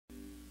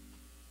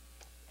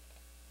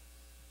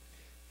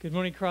Good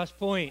morning, Cross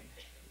Point.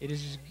 It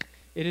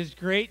is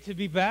great to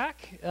be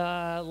back.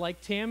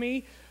 Like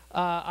Tammy,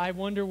 I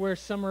wonder where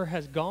summer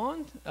has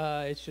gone.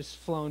 It's just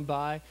flown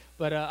by,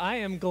 but I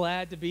am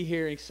glad to be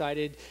here,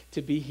 excited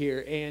to be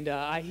here. And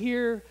I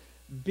hear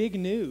big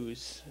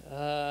news.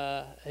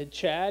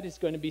 Chad is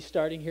going to be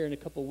starting here in a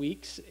couple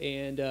weeks,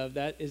 and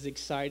that is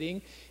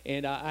exciting.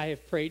 And I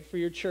have prayed for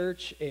your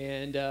church,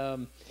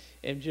 and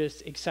am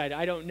just excited.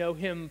 I don't know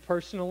him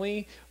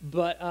personally,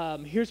 but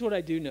here's what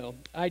I do know.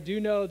 I do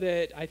know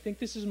that I think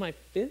this is my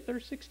 5th or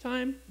 6th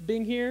time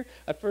being here.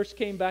 I first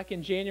came back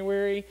in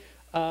January.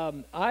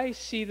 I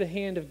see the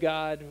hand of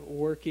God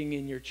working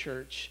in your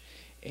church.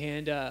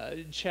 And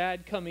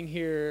Chad coming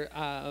here,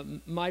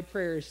 my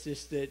prayer is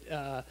just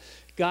that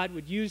God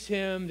would use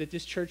him, that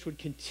this church would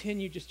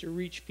continue just to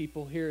reach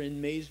people here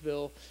in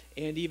Maysville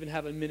and even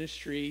have a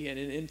ministry and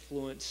an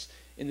influence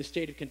in the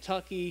state of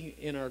Kentucky,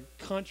 in our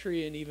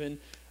country, and even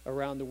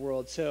around the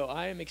world. So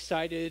I am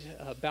excited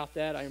about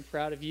that. I am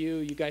proud of you.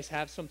 You guys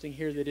have something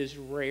here that is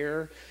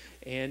rare.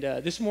 And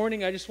this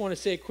morning, I just want to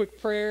say a quick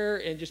prayer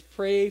and just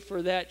pray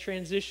for that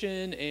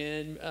transition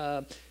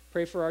and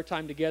pray for our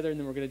time together, and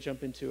then we're going to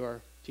jump into our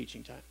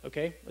teaching time.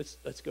 Okay?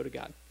 Let's go to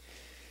God.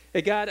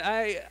 Hey, God,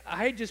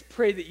 I just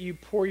pray that you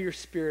pour your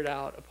Spirit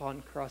out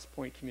upon Cross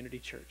Point Community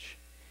Church.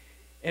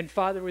 And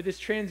Father, with this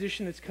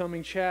transition that's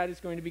coming, Chad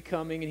is going to be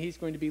coming and he's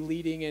going to be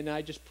leading. And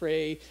I just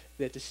pray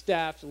that the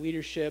staff, the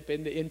leadership,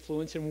 and the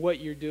influence and what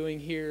you're doing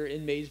here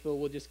in Maysville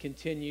will just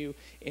continue.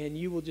 And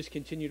you will just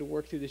continue to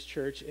work through this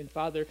church. And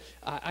Father,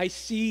 I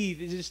see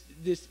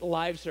this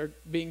lives are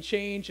being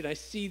changed. And I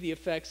see the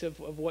effects of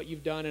what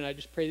you've done. And I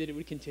just pray that it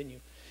would continue.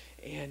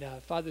 And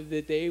Father,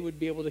 that they would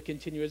be able to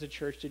continue as a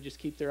church to just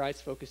keep their eyes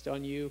focused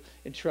on you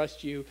and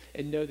trust you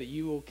and know that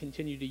you will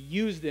continue to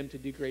use them to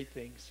do great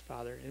things,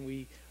 Father. And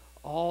we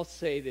all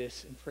say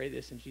this and pray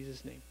this in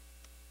Jesus' name.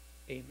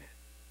 Amen.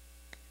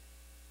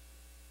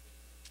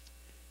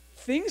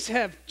 Things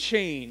have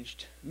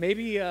changed.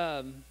 Maybe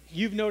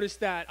you've noticed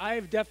that. I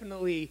have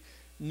definitely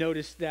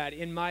noticed that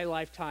in my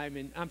lifetime.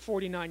 And I'm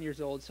 49 years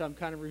old, so I'm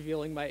kind of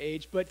revealing my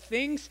age. But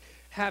things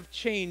have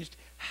changed.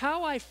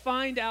 How I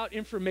find out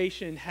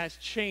information has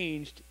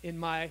changed in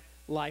my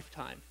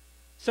lifetime.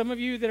 Some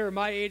of you that are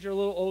my age or a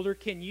little older,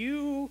 can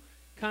you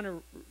kind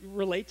of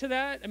relate to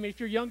that? I mean, if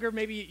you're younger,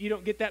 maybe you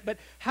don't get that, but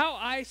how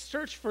I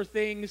search for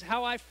things,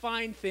 how I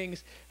find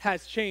things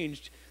has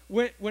changed.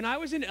 When I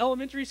was in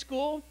elementary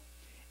school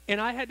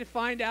and I had to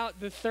find out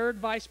the 3rd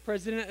Vice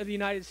President of the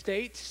United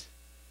States,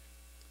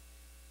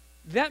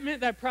 that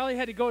meant that I probably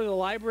had to go to the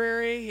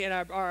library and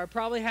I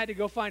probably had to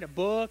go find a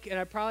book and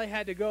I probably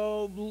had to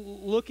go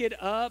look it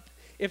up.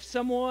 If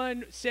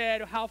someone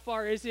said, how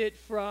far is it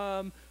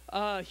from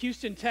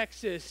Houston,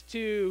 Texas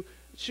to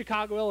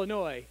Chicago,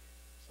 Illinois?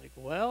 Like,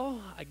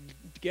 well, I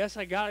guess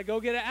I got to go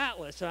get an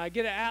atlas. And I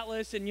get an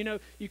atlas, and,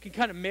 you can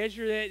kind of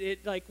measure it.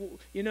 It like,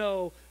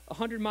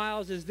 100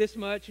 miles is this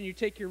much, and you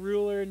take your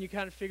ruler, and you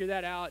kind of figure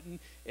that out,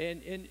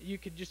 and you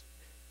could just,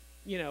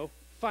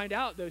 find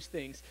out those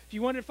things. If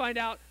you wanted to find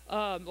out,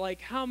 like,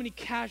 how many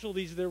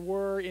casualties there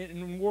were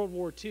in World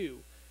War II,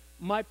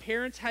 my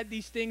parents had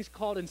these things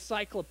called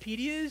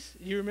encyclopedias.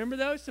 You remember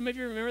those? Some of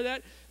you remember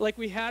that? Like,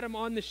 we had them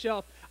on the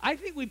shelf. I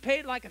think we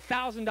paid like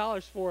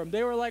 $1,000 for them.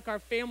 They were like our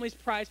family's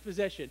prized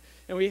possession.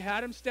 And we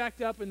had them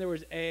stacked up, and there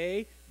was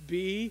A,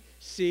 B,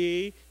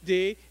 C,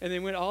 D, and they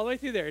went all the way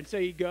through there. And so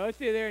you'd go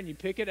through there, and you'd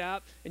pick it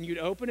up, and you'd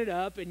open it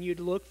up, and you'd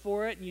look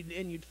for it,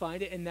 and you'd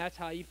find it, and that's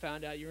how you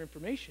found out your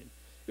information.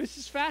 This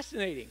is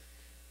fascinating.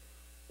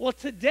 Well,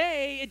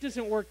 today, it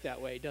doesn't work that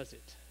way, does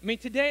it? I mean,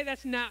 today,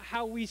 that's not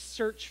how we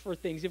search for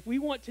things. If we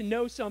want to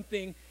know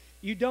something,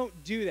 you don't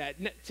do that.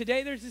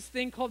 Today, there's this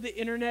thing called the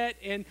internet,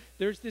 and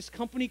there's this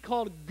company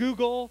called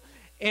Google,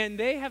 and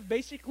they have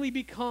basically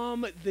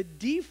become the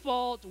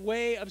default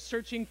way of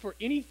searching for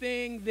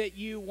anything that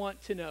you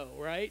want to know,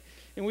 right?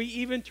 And we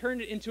even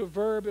turned it into a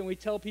verb, and we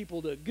tell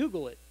people to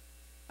Google it.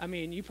 I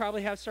mean, you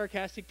probably have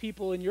sarcastic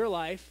people in your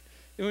life.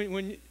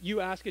 When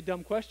you ask a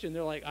dumb question,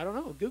 they're like, I don't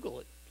know,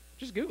 Google it.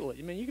 Just Google it.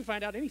 I mean, you can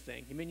find out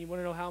anything. I mean, you want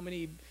to know how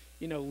many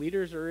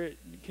liters are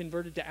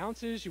converted to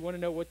ounces. You want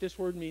to know what this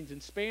word means in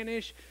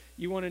Spanish.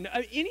 You want to know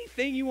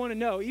anything you want to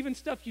know, even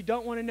stuff you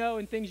don't want to know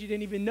and things you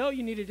didn't even know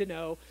you needed to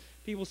know.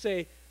 People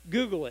say,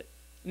 Google it.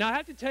 Now, I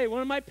have to tell you,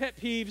 one of my pet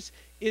peeves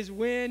is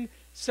when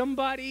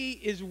somebody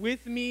is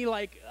with me,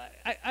 like,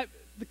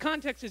 the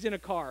context is in a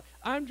car.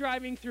 I'm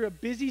driving through a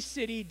busy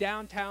city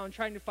downtown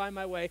trying to find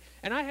my way,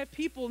 and I have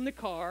people in the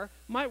car,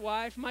 my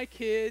wife, my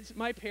kids,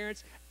 my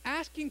parents,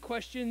 asking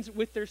questions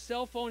with their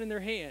cell phone in their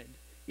hand.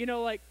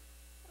 Like,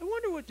 I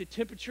wonder what the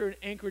temperature in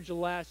Anchorage,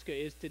 Alaska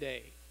is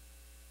today.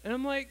 And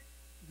I'm like,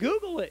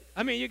 Google it.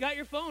 I mean, you got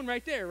your phone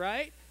right there,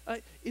 right?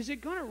 Is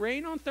it going to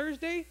rain on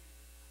Thursday?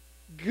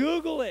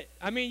 Google it.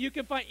 I mean, you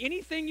can find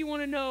anything you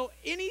want to know,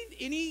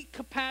 any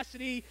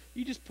capacity.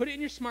 You just put it in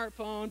your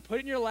smartphone, put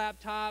it in your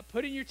laptop,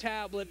 put it in your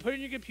tablet, put it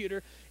in your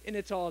computer, and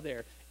it's all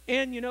there.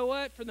 And you know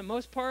what? For the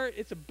most part,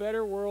 it's a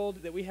better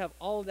world that we have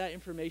all of that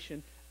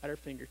information at our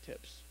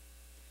fingertips.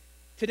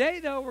 Today,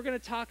 though, we're going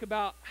to talk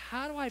about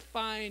how do I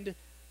find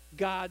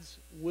God's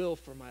will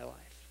for my life?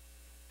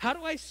 How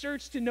do I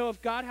search to know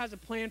if God has a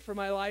plan for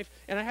my life,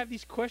 and I have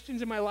these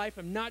questions in my life,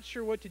 I'm not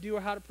sure what to do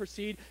or how to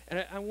proceed,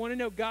 and I want to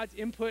know God's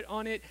input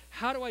on it.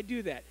 How do I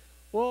do that?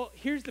 Well,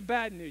 here's the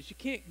bad news. You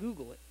can't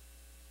Google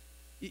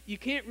it. You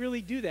can't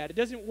really do that. It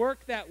doesn't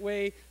work that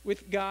way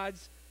with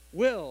God's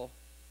will.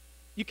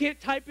 You can't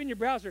type in your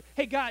browser,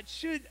 hey, God,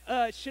 should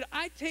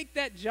I take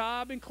that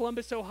job in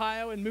Columbus,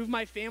 Ohio, and move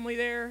my family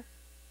there?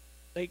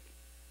 Like,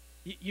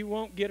 you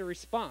won't get a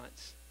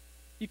response.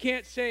 You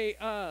can't say,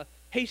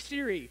 hey,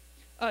 Siri,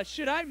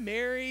 should I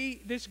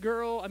marry this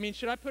girl? I mean,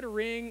 should I put a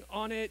ring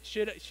on it?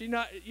 Should she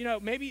not,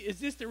 maybe, is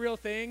this the real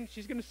thing?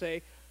 She's going to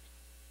say,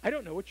 I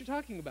don't know what you're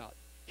talking about.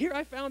 Here,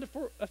 I found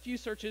a few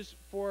searches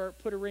for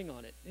put a ring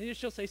on it. And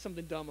she'll say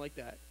something dumb like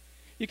that.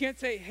 You can't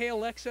say, hey,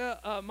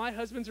 Alexa, my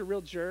husband's a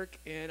real jerk,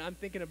 and I'm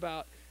thinking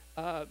about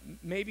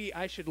maybe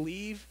I should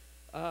leave.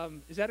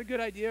 Is that a good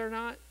idea or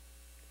not?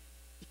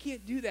 You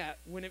can't do that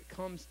when it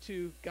comes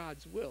to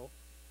God's will.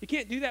 You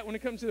can't do that when it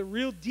comes to the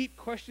real deep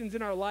questions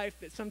in our life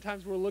that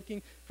sometimes we're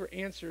looking for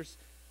answers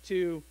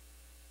to.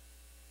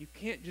 You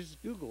can't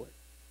just Google it.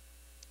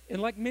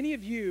 And like many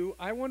of you,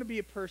 I want to be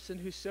a person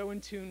who's so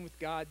in tune with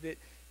God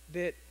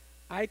that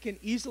I can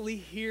easily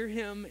hear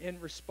him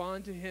and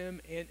respond to him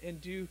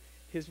and do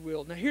his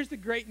will. Now, here's the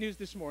great news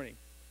this morning.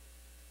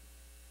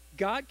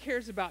 God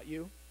cares about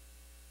you.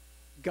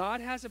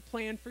 God has a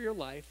plan for your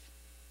life,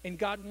 and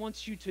God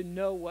wants you to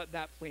know what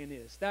that plan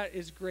is. That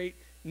is great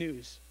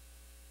news.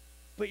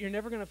 But you're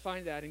never going to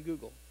find that in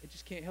Google. It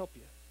just can't help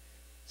you.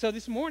 So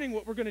this morning,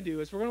 what we're going to do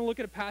is we're going to look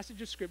at a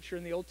passage of Scripture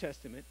in the Old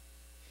Testament.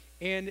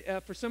 And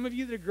for some of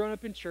you that have grown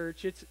up in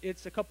church,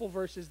 it's a couple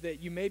verses that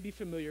you may be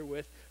familiar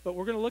with. But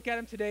we're going to look at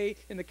them today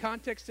in the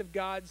context of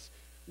God's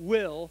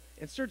will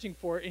and searching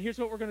for it. And here's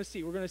what we're going to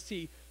see. We're going to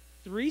see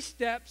 3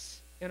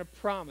 steps and a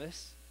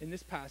promise in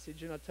this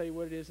passage. And I'll tell you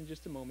what it is in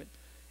just a moment.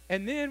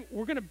 And then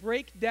we're going to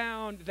break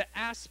down the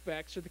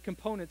aspects or the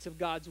components of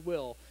God's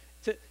will.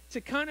 To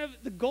kind of,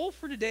 the goal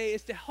for today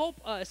is to help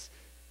us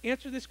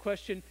answer this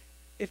question.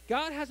 If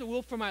God has a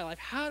will for my life,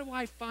 how do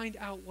I find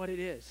out what it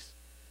is?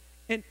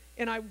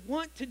 And I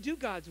want to do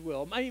God's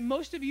will. I mean,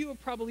 most of you are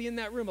probably in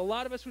that room. A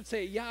lot of us would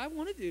say, yeah, I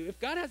want to do. If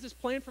God has this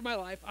plan for my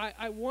life,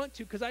 I want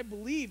to, because I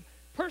believe,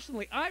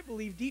 personally, I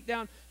believe deep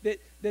down that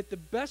the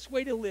best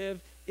way to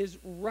live is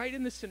right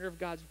in the center of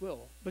God's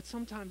will. But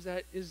sometimes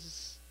that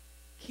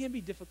can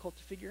be difficult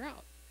to figure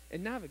out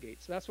and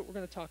navigate. So that's what we're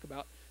going to talk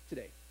about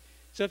today.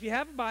 So if you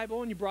have a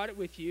Bible and you brought it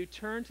with you,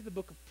 turn to the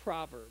book of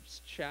Proverbs,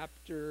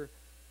 chapter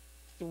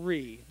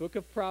 3. Book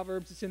of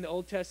Proverbs, it's in the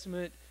Old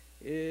Testament.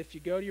 If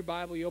you go to your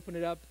Bible, you open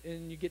it up,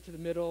 and you get to the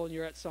middle, and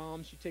you're at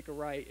Psalms, you take a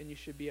right, and you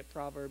should be at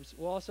Proverbs.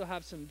 We'll also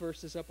have some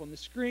verses up on the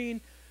screen.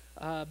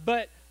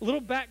 But a little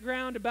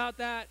background about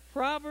that.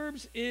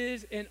 Proverbs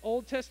is an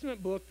Old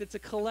Testament book that's a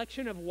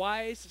collection of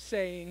wise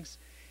sayings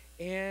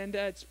and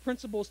it's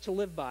principles to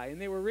live by.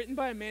 And they were written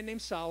by a man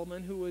named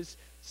Solomon, who was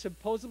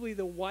supposedly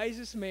the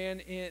wisest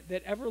man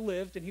that ever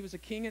lived, and he was a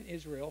king in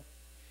Israel.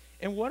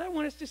 And what I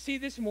want us to see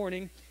this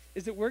morning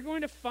is that we're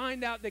going to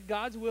find out that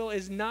God's will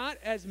is not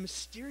as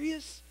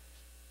mysterious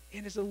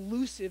and as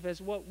elusive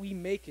as what we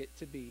make it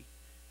to be.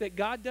 That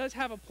God does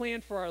have a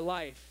plan for our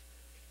life.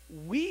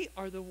 We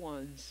are the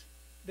ones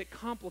that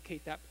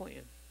complicate that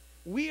plan.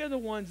 We are the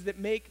ones that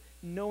make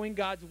knowing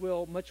God's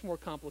will much more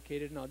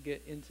complicated, and I'll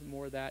get into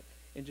more of that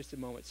in just a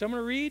moment. So I'm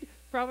going to read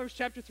Proverbs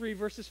chapter 3,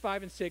 verses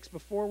 5 and 6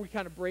 before we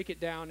kind of break it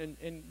down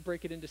and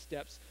break it into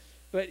steps.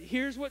 But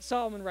here's what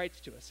Solomon writes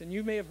to us, and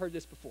you may have heard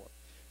this before.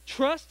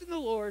 Trust in the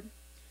Lord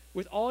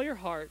with all your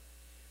heart.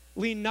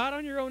 Lean not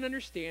on your own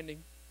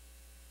understanding.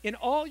 In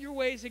all your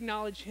ways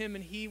acknowledge him,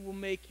 and he will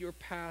make your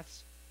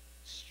paths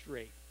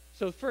straight.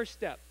 So the first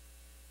step,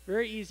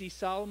 very easy.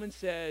 Solomon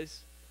says,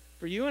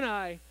 for you and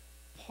I,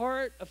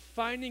 part of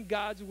finding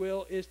God's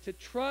will is to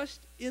trust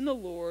in the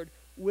Lord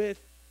with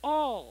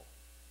all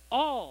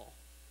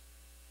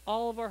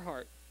of our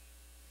heart.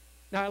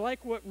 Now, I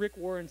like what Rick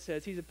Warren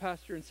says. He's a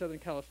pastor in Southern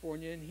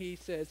California, and he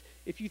says,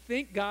 if you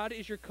think God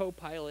is your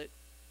co-pilot,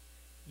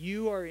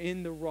 you are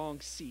in the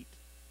wrong seat.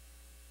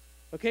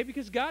 Okay?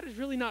 Because God is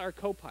really not our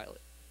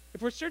co-pilot.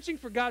 If we're searching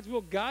for God's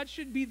will, God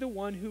should be the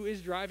one who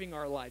is driving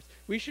our lives.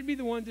 We should be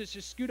the ones that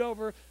just scoot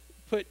over,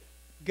 put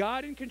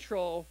God in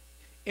control,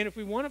 and if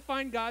we want to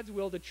find God's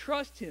will, to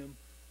trust him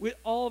with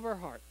all of our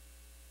heart.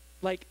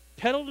 Like,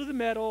 pedal to the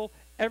metal,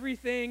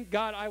 everything.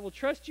 God, I will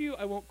trust you.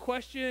 I won't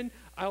question.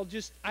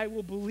 I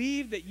will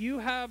believe that you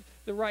have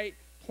the right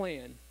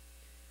plan.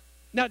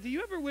 Now, do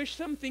you ever wish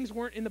some things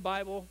weren't in the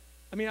Bible?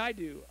 I mean, I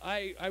do.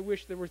 I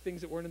wish there were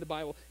things that weren't in the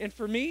Bible. And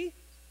for me,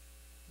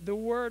 the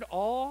word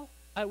all,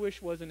 I wish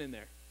wasn't in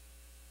there.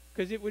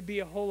 Because it would be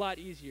a whole lot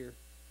easier.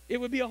 It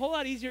would be a whole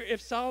lot easier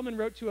if Solomon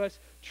wrote to us,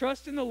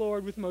 trust in the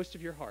Lord with most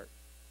of your heart.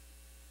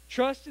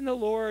 Trust in the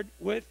Lord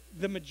with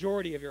the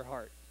majority of your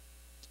heart.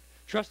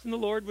 Trust in the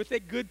Lord with a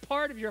good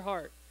part of your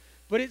heart.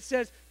 But it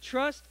says,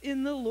 trust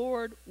in the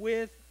Lord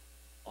with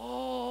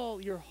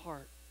all your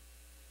heart.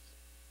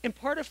 And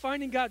part of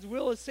finding God's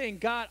will is saying,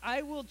 God,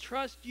 I will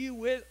trust you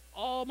with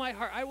all my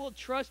heart. I will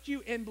trust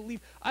you and believe.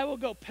 I will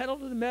go pedal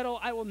to the metal.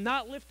 I will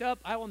not lift up.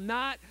 I will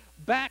not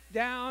back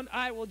down.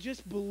 I will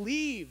just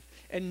believe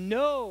and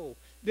know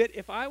that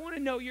if I want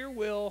to know your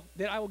will,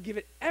 that I will give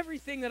it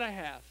everything that I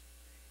have.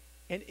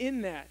 And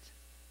in that,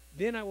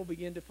 then I will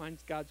begin to find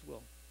God's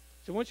will.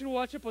 So I want you to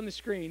watch up on the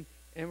screen,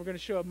 and we're going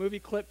to show a movie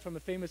clip from a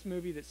famous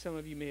movie that some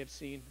of you may have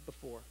seen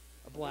before.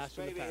 A blast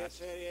from the past. This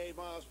baby hits 88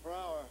 miles per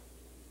hour.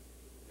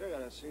 You're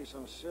going to see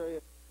some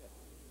serious...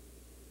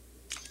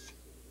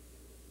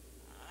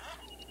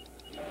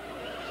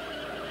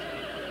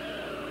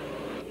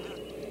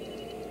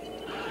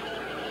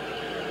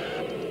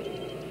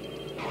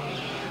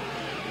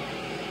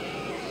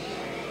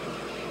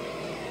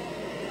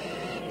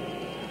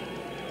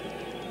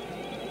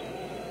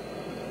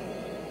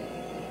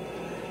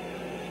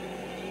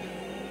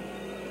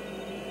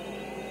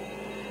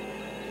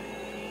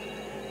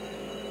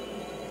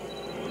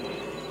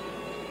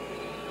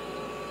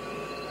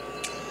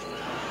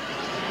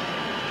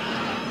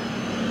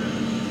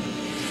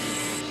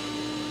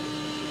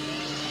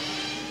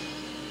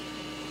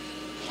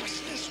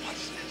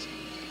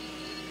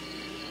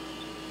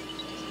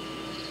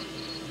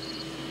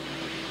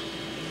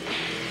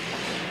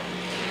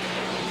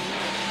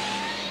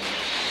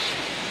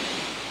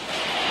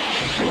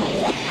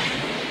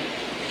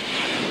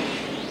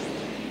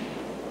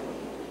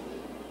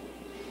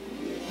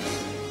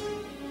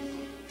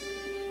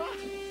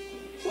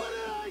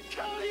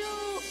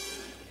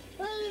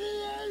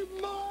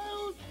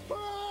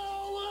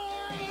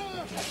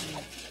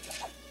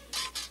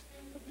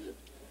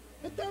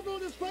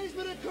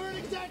 Displacement occurred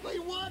exactly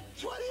 1:20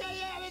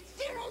 a.m. in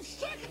 0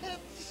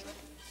 seconds.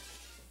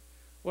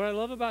 What I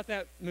love about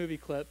that movie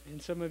clip,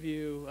 and some of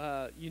you,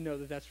 you know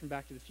that that's from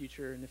Back to the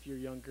Future, and if you're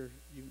younger,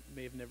 you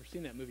may have never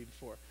seen that movie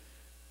before.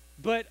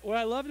 But what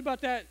I loved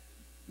about that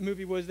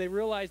movie was they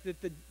realized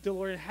that the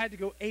DeLorean had to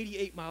go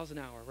 88 miles an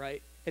hour,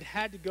 right? It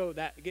had to go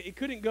that. It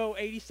couldn't go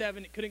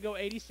 87. It couldn't go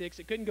 86.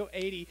 It couldn't go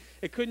 80.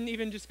 It couldn't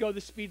even just go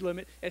the speed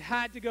limit. It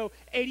had to go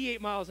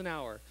 88 miles an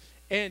hour.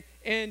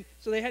 And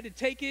so they had to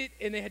take it,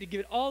 and they had to give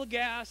it all the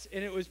gas,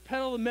 and it was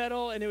pedal to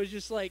metal, and it was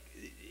just like,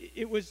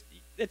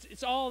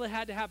 it's all that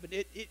had to happen.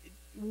 It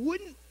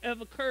wouldn't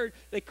have occurred.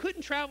 They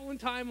couldn't travel in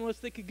time unless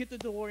they could get the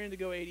DeLorean to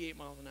go 88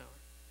 miles an hour.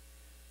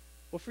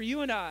 Well, for you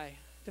and I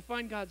to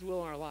find God's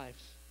will in our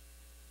lives,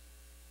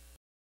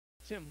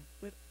 it's Him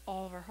with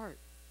all of our heart.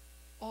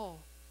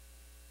 All.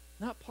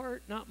 Not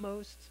part, not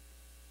most,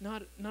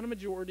 not a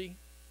majority,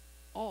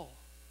 all.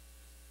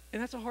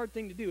 And that's a hard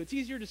thing to do. It's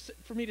easier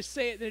for me to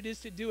say it than it is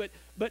to do it.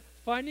 But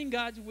finding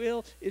God's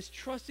will is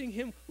trusting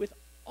Him with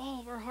all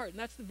of our heart. And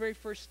that's the very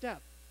first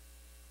step.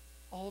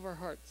 All of our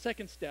heart.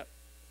 Second step,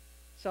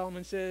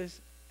 Solomon says,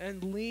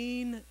 and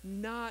lean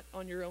not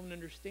on your own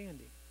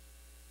understanding.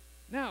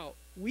 Now,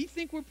 we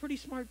think we're pretty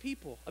smart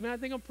people. I mean, I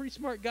think I'm a pretty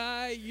smart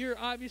guy. You're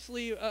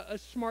obviously a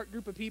smart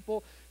group of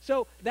people.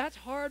 So that's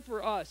hard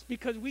for us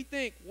because we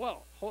think,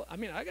 well, I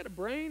mean, I got a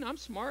brain. I'm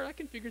smart. I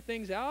can figure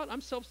things out.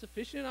 I'm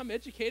self-sufficient. I'm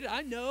educated.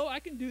 I know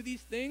I can do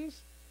these things.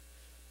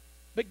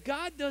 But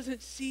God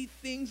doesn't see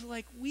things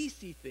like we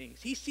see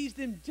things. He sees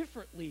them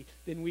differently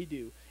than we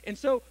do. And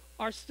so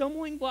our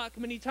stumbling block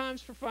many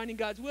times for finding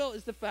God's will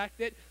is the fact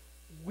that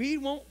we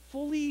won't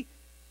fully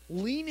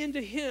lean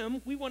into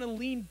Him. We want to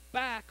lean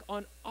back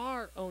on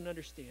our own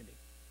understanding.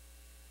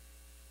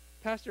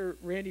 Pastor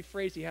Randy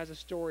Frazee has a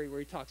story where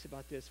he talks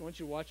about this. I want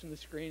you to watch on the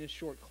screen a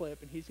short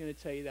clip, and he's going to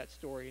tell you that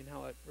story and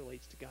how it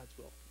relates to God's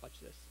will.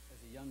 Watch this. As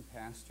a young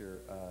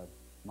pastor,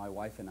 my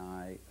wife and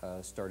I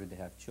started to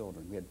have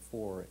children. We had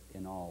 4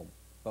 in all.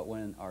 But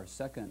when our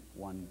second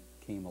one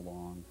came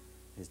along,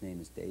 his name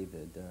is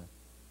David,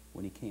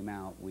 when he came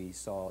out, we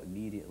saw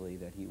immediately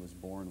that he was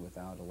born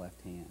without a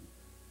left hand.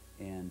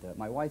 And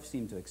my wife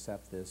seemed to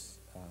accept this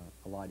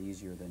a lot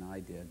easier than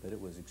I did, but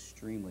it was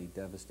extremely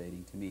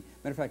devastating to me.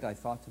 Matter of fact, I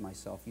thought to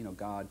myself, you know,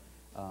 God,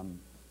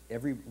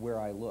 everywhere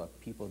I look,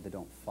 people that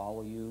don't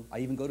follow you. I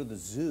even go to the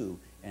zoo,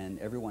 and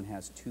everyone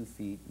has 2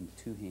 feet and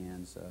 2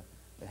 hands.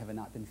 Have I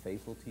not been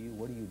faithful to you?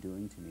 What are you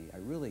doing to me? I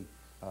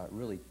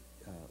really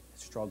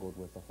struggled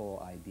with the whole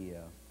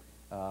idea.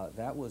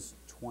 That was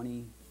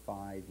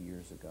 25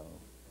 years ago.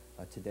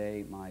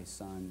 Today, my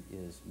son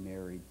is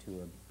married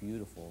to a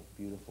beautiful,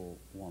 beautiful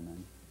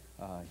woman.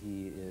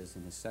 He is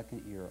in his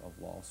 2nd year of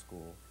law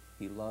school.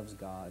 He loves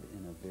God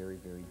in a very,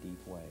 very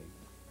deep way.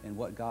 And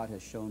what God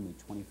has shown me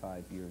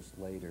 25 years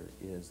later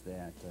is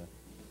that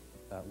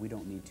we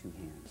don't need 2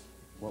 hands.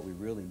 What we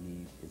really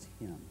need is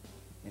Him.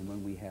 And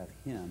when we have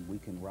Him, we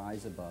can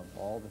rise above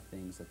all the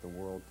things that the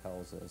world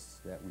tells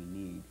us that we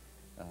need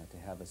to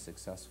have a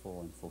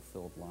successful and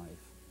fulfilled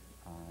life,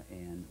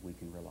 and we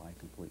can rely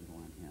completely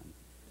on Him.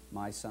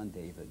 My son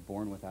David,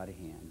 born without a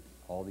hand,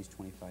 all these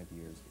 25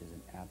 years, is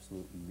an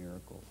absolute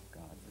miracle of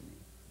God for me.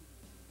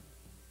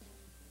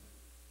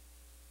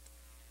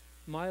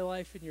 My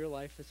life and your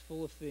life is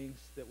full of things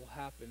that will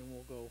happen, and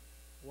we'll go,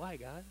 why,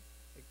 God?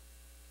 Like,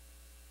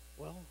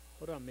 well,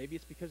 hold on, maybe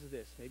it's because of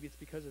this, maybe it's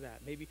because of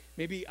that,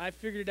 maybe I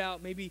figured it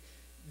out, maybe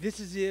this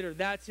is it or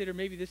that's it, or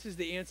maybe this is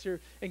the answer.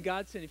 And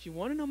God said, if you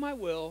want to know my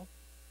will,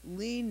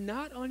 lean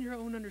not on your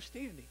own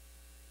understanding.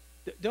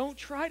 Don't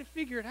try to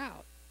figure it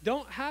out.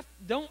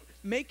 Don't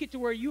make it to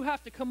where you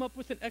have to come up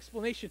with an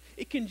explanation.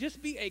 It can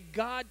just be a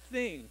God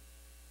thing.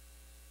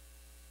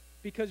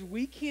 Because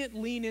we can't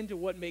lean into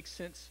what makes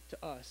sense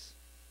to us.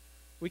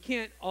 We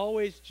can't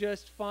always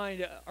just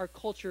find our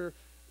culture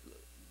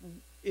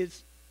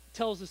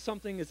tells us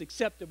something is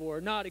acceptable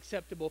or not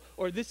acceptable,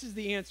 or this is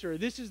the answer, or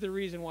this is the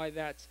reason why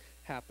that's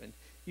happened.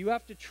 You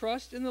have to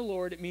trust in the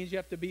Lord. It means you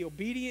have to be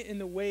obedient in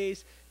the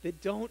ways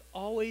that don't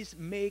always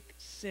make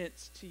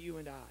sense to you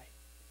and I.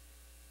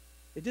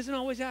 It doesn't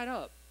always add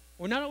up.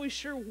 We're not always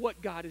sure what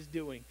God is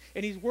doing.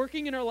 And he's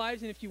working in our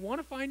lives, and if you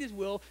want to find his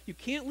will, you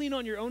can't lean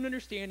on your own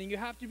understanding. You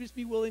have to just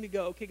be willing to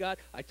go, okay, God,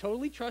 I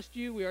totally trust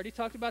you. We already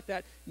talked about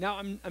that. Now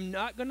I'm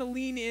not going to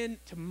lean in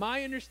to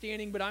my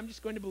understanding, but I'm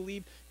just going to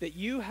believe that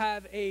you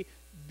have a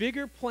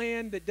bigger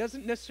plan that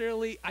doesn't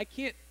necessarily,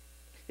 it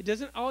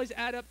doesn't always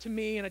add up to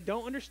me, and I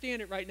don't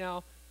understand it right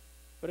now,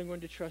 but I'm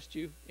going to trust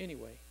you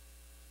anyway.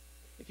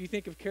 If you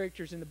think of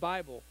characters in the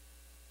Bible,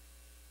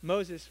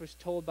 Moses was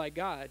told by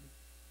God,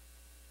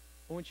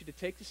 I want you to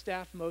take the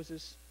staff,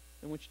 Moses,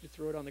 and I want you to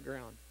throw it on the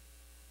ground.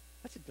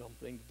 That's a dumb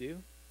thing to do.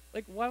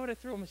 Like, why would I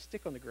throw him a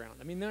stick on the ground?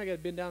 I mean, then I got to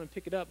bend down and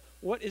pick it up.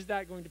 What is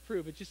that going to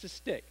prove? It's just a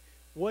stick.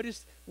 What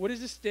is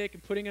a stick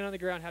and putting it on the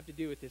ground have to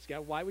do with this,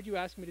 God? Why would you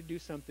ask me to do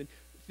something?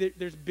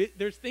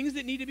 There's things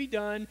that need to be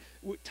done.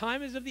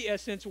 Time is of the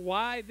essence.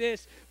 Why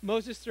this?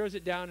 Moses throws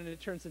it down, and it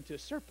turns into a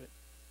serpent.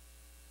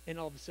 And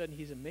all of a sudden,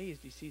 he's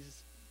amazed. He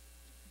sees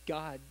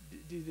God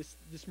do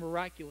this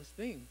miraculous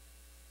thing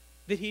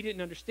that he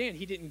didn't understand,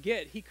 he didn't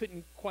get, he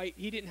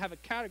didn't have a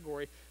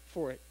category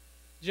for it.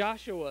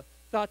 Joshua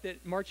thought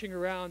that marching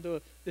around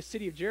the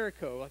city of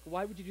Jericho, like,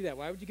 why would you do that?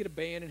 Why would you get a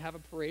band and have a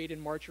parade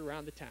and march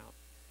around the town?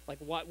 Like,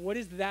 what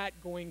is that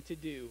going to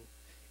do?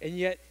 And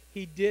yet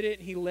he did it,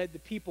 and he led the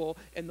people,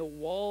 and the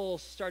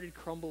walls started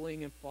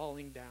crumbling and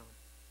falling down.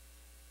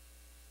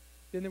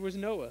 Then there was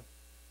Noah.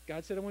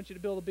 God said, I want you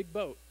to build a big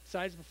boat,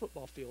 size of a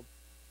football field.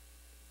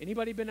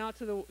 Anybody been out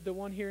to the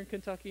one here in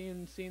Kentucky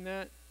and seen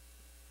that?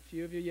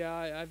 Few of you,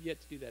 yeah, I've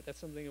yet to do that. That's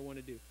something I want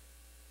to do.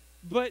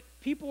 But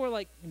people were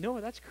like, no,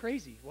 that's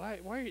crazy. Why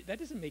that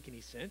doesn't make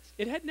any sense.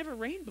 It had never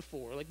rained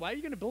before. Like, why are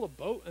you going to build a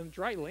boat on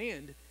dry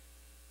land?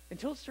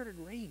 Until it started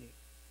raining.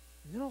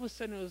 And then all of a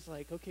sudden it was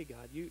like, okay,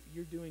 God,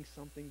 you're doing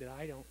something that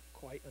I don't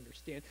quite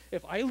understand.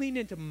 If I lean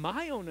into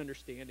my own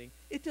understanding,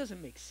 it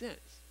doesn't make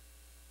sense.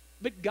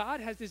 But God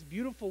has this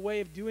beautiful way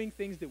of doing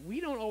things that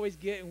we don't always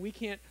get and we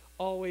can't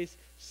always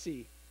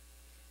see.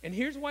 And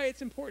here's why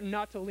it's important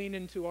not to lean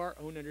into our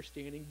own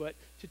understanding, but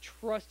to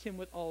trust him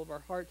with all of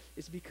our heart,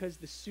 is because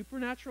the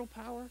supernatural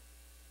power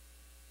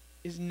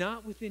is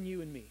not within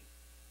you and me.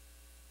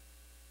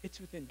 It's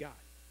within God.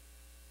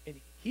 And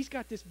he's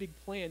got this big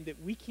plan that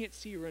we can't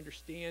see or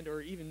understand or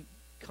even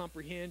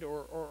comprehend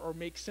or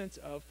make sense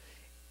of.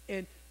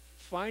 And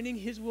finding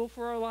his will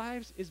for our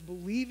lives is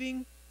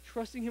believing,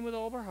 trusting him with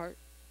all of our heart,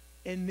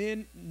 and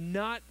then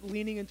not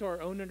leaning into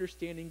our own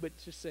understanding, but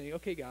just saying,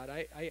 okay, God,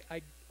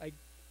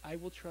 I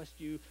will trust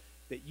you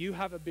that you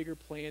have a bigger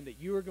plan, that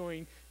you are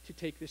going to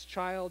take this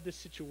child, this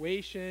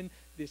situation,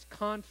 this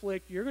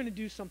conflict. You're going to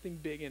do something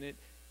big in it,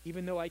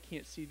 even though I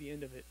can't see the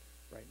end of it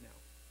right now.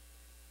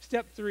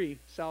 Step 3,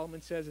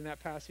 Solomon says in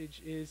that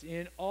passage, is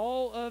in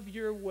all of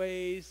your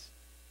ways,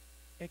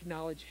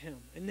 acknowledge him.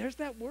 And there's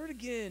that word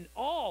again,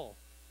 all.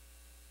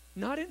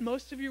 Not in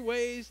most of your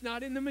ways,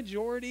 not in the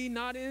majority,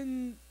 not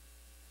in,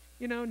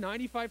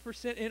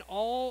 95%. In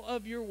all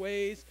of your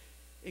ways,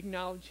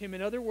 acknowledge him.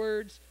 In other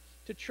words,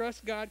 to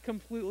trust God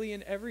completely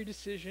in every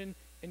decision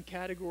and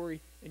category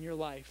in your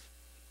life,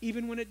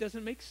 even when it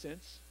doesn't make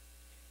sense,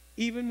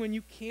 even when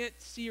you can't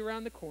see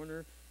around the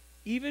corner,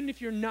 even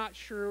if you're not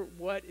sure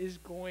what is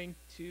going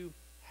to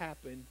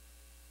happen.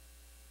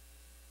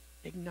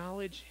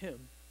 Acknowledge him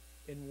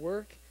in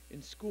work,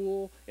 in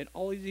school, in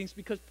all these things,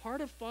 because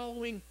part of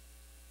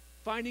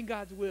finding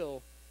God's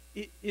will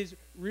is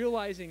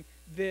realizing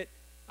that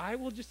I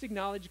will just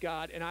acknowledge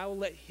God and I will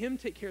let him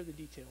take care of the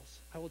details.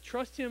 I will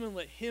trust him and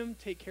let him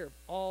take care of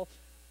all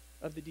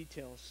of the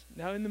details.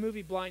 Now, in the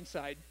movie Blind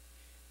Side,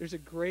 there's a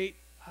great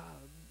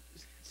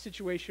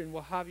situation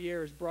where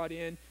Javier is brought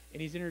in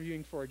and he's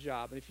interviewing for a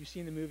job. And if you've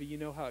seen the movie, you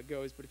know how it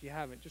goes. But if you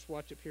haven't, just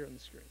watch up here on the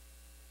screen.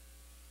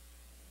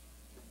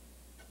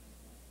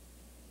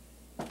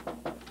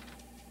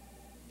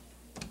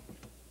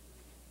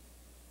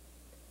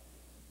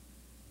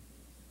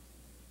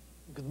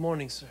 Good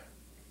morning, sir.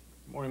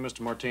 Morning,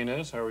 Mr.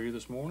 Martinez. How are you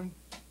this morning?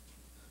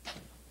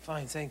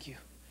 Fine, thank you.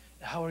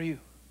 How are you?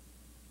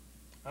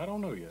 I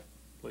don't know yet.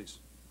 Please,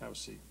 have a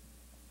seat.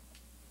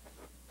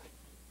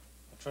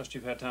 I trust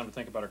you've had time to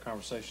think about our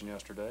conversation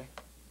yesterday.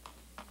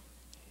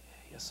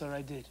 Yes, sir,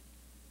 I did.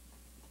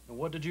 And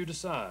what did you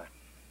decide?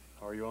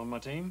 Are you on my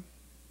team?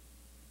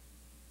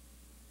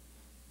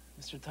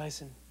 Mr.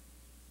 Tyson,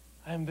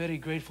 I am very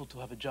grateful to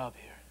have a job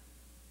here.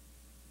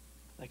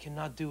 I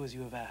cannot do as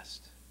you have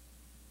asked.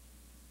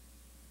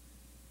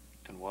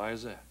 And why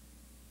is that?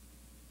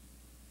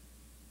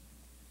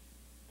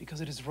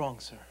 Because it is wrong,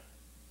 sir.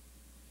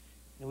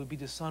 It would be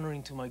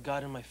dishonoring to my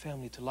God and my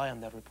family to lie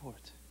on that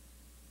report.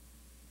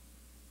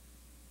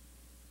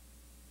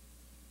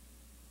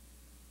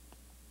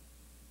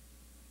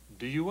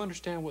 Do you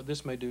understand what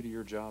this may do to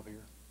your job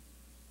here?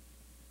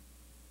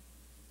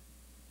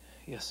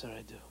 Yes, sir,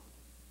 I do.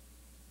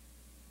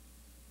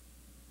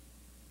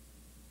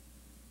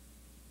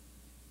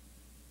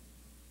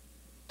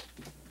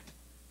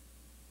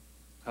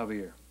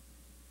 Javier,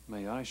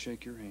 may I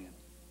shake your hand?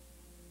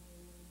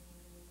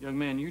 Young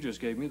man, you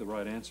just gave me the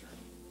right answer.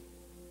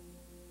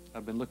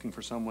 I've been looking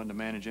for someone to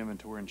manage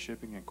inventory and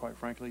shipping, and quite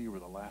frankly, you were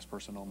the last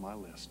person on my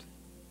list.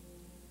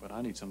 But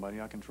I need somebody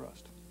I can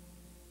trust.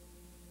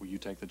 Will you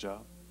take the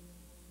job?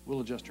 We'll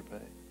adjust your pay.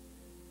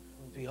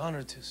 I would be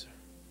honored to, sir.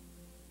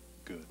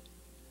 Good.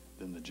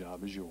 Then the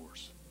job is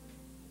yours.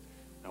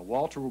 Now,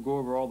 Walter will go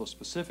over all the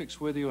specifics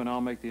with you, and I'll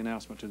make the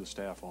announcement to the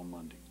staff on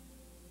Monday.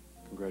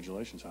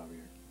 Congratulations,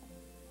 Javier.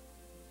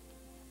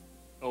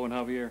 Oh, and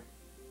Javier,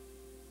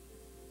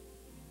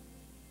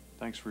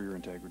 thanks for your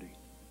integrity.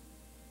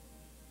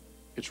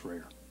 It's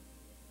rare.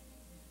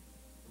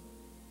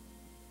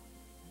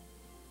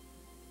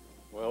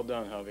 Well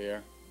done,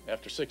 Javier.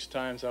 After 6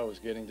 times, I was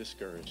getting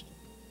discouraged.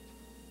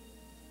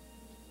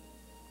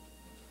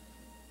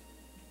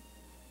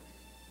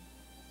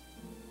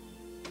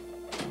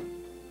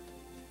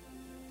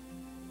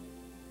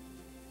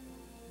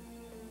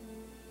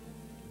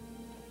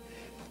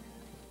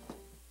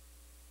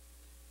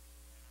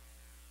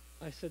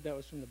 I said that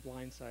was from The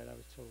Blind Side. I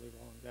was totally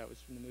wrong. That was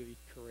from the movie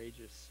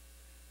Courageous.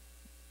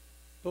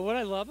 But what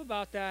I love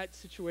about that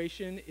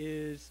situation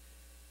is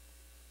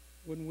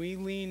when we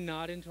lean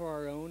not into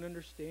our own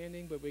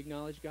understanding, but we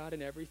acknowledge God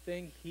in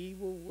everything, he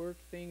will work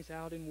things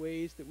out in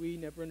ways that we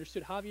never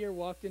understood. Javier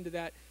walked into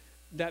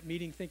that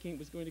meeting thinking it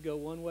was going to go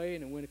one way,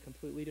 and it went a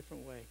completely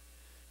different way.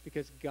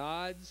 Because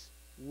God's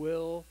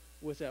will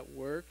was at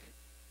work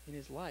in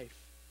his life.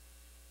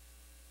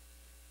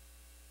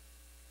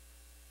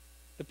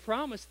 The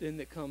promise then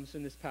that comes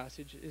in this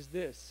passage is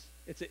this.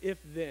 It's a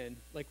if-then,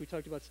 like we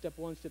talked about step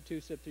 1, step 2,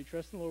 step 3.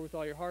 Trust in the Lord with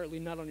all your heart,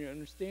 lean not on your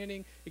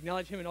understanding,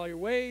 acknowledge him in all your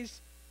ways.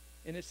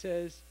 And it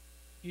says,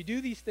 you do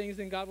these things,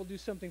 then God will do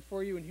something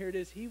for you. And here it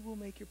is, he will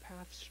make your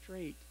path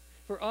straight.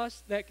 For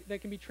us,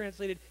 that can be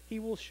translated, he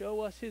will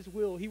show us his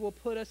will. He will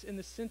put us in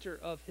the center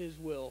of his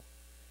will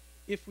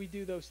if we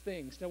do those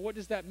things. Now, what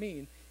does that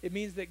mean? It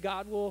means that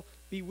God will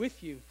be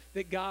with you,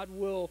 that God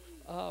will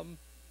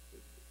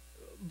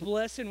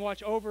bless and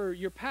watch over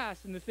your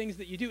past and the things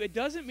that you do. It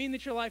doesn't mean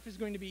that your life is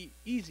going to be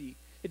easy.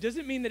 It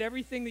doesn't mean that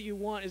everything that you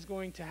want is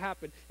going to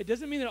happen. It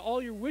doesn't mean that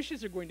all your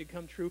wishes are going to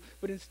come true,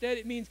 but instead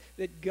it means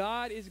that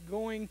God is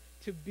going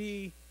to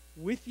be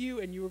with you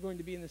and you are going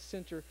to be in the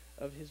center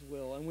of his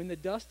will. And when the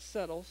dust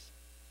settles,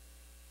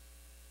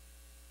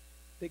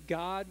 that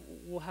God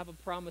will have a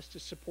promise to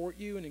support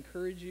you and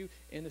encourage you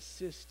and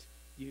assist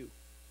you.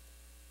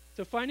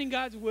 So finding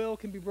God's will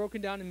can be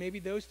broken down in maybe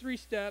those 3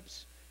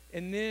 steps,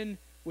 and then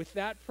with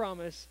that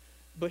promise.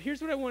 But here's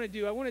what I want to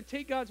do. I want to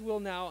take God's will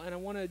now, and I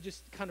want to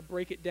just kind of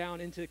break it down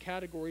into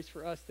categories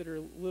for us that are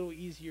a little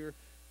easier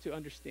to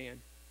understand,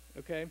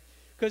 okay?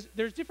 Because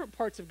there's different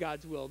parts of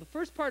God's will. The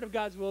first part of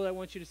God's will that I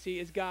want you to see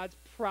is God's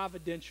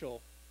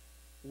providential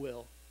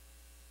will.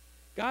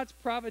 God's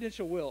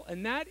providential will.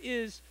 And that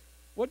is,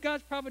 what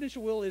God's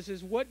providential will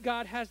is what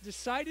God has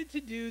decided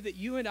to do that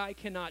you and I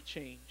cannot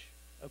change,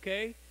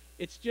 okay?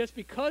 It's just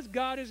because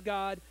God is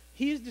God,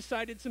 he's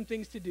decided some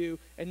things to do,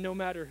 and no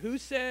matter who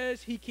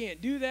says he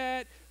can't do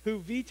that, who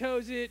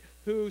vetoes it,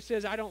 who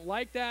says, I don't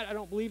like that, I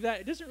don't believe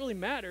that, it doesn't really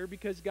matter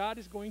because God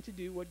is going to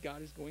do what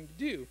God is going to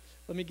do.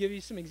 Let me give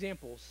you some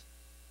examples.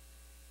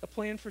 A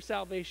plan for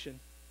salvation.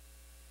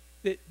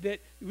 That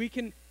we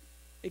can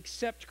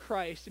accept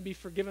Christ and be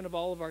forgiven of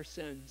all of our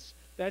sins.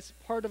 That's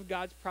part of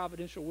God's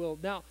providential will.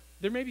 Now,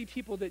 there may be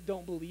people that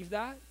don't believe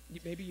that.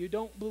 Maybe you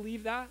don't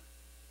believe that.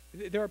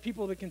 There are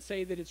people that can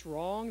say that it's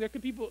wrong. There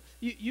could people,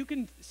 you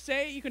can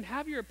say, you can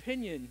have your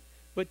opinion,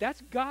 but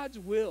that's God's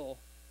will.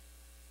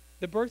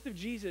 The birth of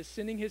Jesus,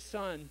 sending his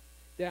son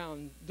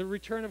down, the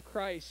return of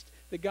Christ,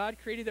 that God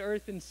created the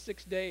earth in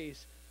 6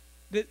 days,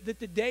 that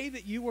the day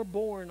that you were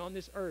born on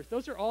this earth,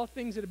 those are all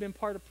things that have been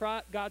part of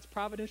God's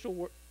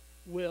providential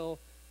will,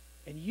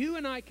 and you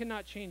and I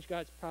cannot change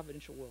God's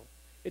providential will.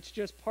 It's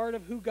just part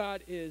of who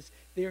God is.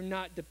 They are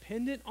not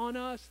dependent on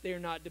us. They are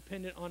not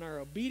dependent on our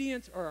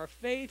obedience or our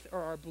faith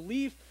or our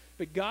belief,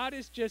 but God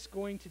is just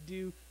going to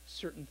do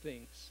certain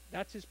things.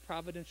 That's his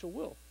providential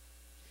will.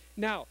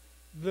 Now,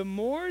 the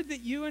more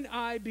that you and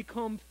I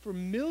become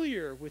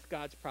familiar with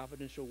God's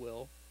providential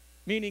will,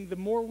 meaning the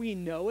more we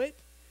know it,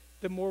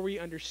 the more we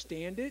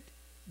understand it,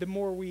 the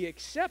more we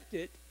accept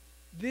it,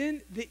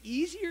 then the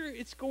easier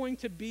it's going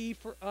to be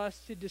for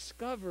us to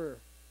discover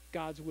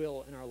God's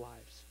will in our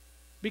lives.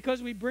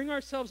 Because we bring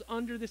ourselves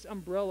under this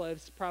umbrella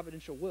of his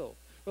providential will.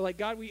 We're like,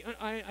 God,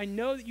 I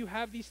know that you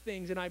have these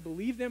things, and I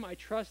believe them, I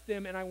trust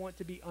them, and I want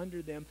to be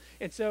under them.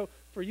 And so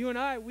for you and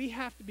I, we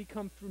have to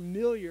become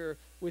familiar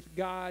with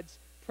God's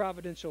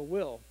providential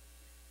will.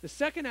 The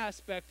second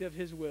aspect of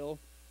his will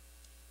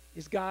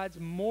is God's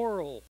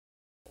moral.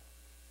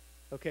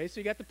 Okay, so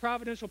you got the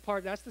providential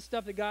part. That's the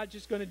stuff that God's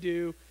just going to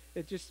do.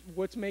 It's just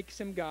what makes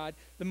him God.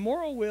 The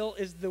moral will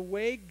is the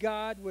way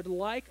God would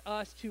like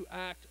us to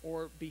act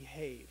or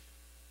behave.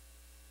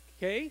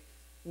 Okay?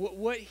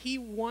 What he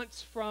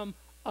wants from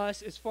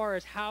us as far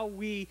as how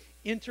we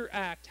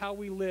interact, how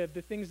we live,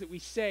 the things that we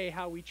say,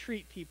 how we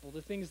treat people,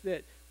 the things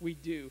that we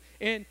do.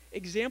 And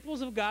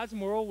examples of God's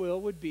moral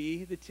will would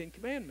be the Ten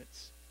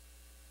Commandments.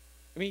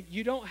 I mean,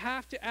 you don't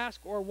have to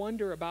ask or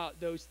wonder about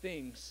those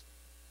things.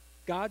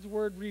 God's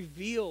word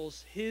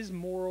reveals his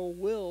moral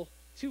will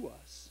to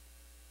us.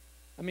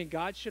 I mean,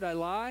 God, should I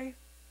lie?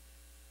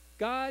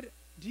 God,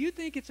 do you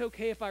think it's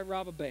okay if I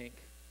rob a bank?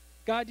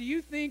 God, do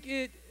you think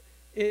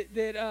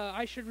that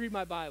I should read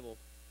my Bible?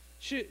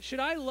 Should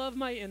I love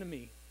my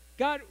enemy?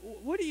 God,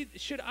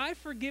 should I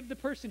forgive the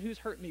person who's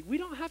hurt me? We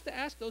don't have to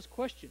ask those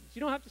questions. You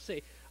don't have to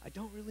say, I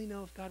don't really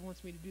know if God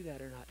wants me to do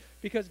that or not.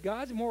 Because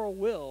God's moral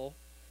will,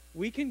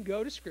 we can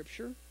go to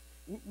Scripture.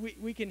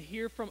 We can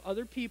hear from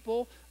other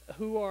people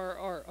who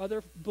are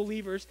other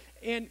believers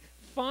and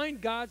find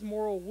God's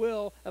moral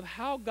will of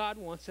how God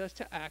wants us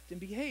to act and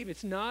behave.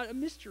 It's not a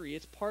mystery.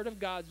 It's part of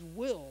God's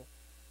will.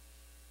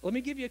 Let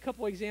me give you a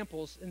couple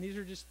examples, and these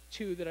are just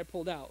two that I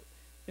pulled out.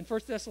 In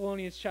 1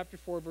 Thessalonians chapter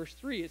 4, verse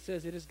 3, it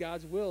says, it is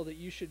God's will that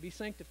you should be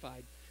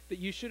sanctified, that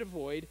you should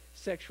avoid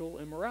sexual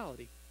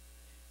immorality.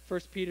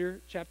 1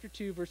 Peter chapter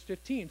 2, verse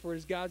 15, for it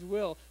is God's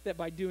will that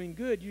by doing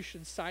good you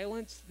should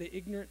silence the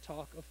ignorant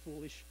talk of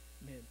foolish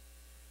men.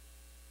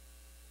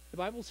 The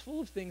Bible's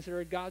full of things that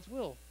are God's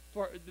will,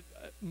 for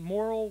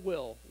moral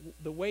will,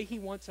 the way he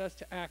wants us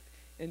to act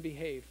and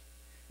behave.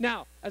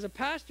 Now, as a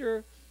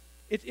pastor,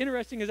 it's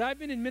interesting, as I've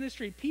been in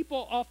ministry,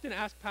 people often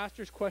ask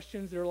pastors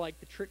questions that are like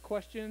the trick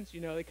questions.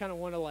 You know, they kind of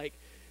want to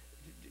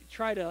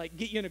try to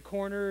get you in a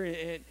corner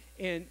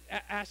and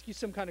ask you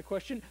some kind of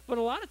question. But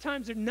a lot of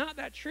times they're not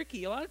that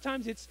tricky. A lot of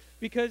times it's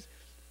because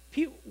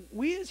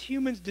we as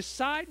humans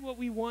decide what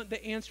we want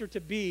the answer to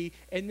be,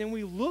 and then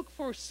we look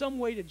for some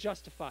way to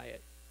justify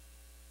it.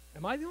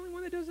 Am I the only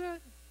one that does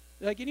that?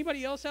 Like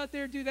anybody else out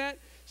there do that?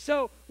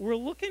 So we're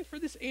looking for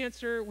this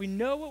answer. We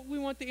know what we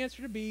want the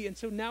answer to be, and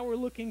so now we're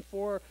looking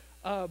for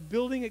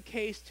building a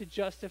case to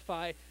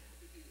justify.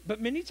 But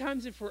many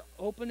times if we're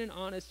open and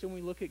honest and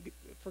we look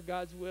for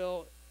God's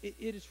will, it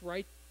is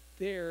right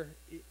there,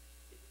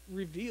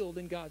 revealed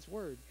in God's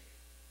word.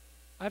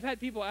 I've had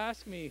people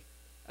ask me,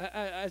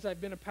 as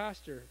I've been a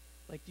pastor,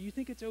 do you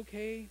think it's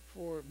okay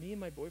for me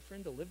and my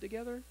boyfriend to live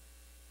together?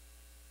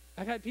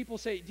 I've had people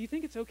say, do you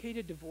think it's okay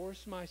to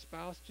divorce my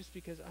spouse just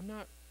because I'm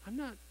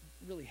not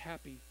really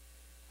happy?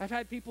 I've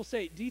had people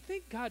say, do you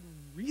think God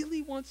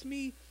really wants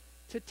me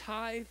to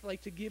tithe,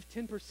 to give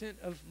 10%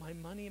 of my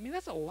money? I mean,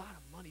 that's a lot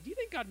of money. Do you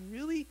think God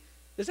really,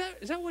 is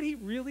that what he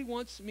really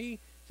wants me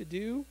to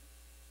do?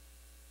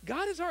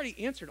 God has already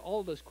answered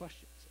all of those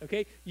questions,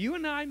 okay? You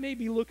and I may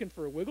be looking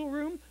for a wiggle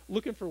room,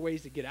 looking for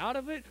ways to get out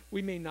of it.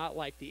 We may not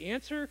like the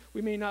answer.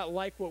 We may not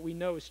like what we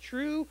know is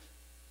true.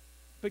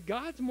 But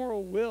God's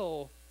moral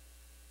will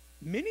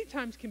many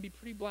times can be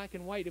pretty black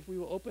and white if we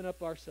will open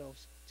up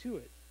ourselves to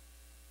it.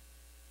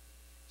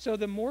 So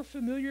the more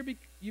familiar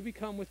you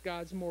become with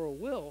God's moral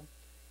will,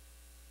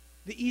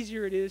 the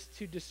easier it is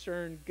to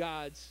discern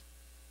God's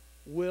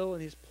will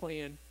and his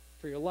plan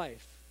for your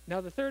life.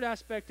 Now, the third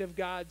aspect of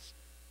God's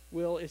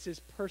will is his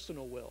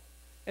personal will.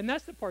 And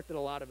that's the part that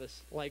a lot of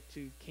us like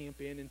to camp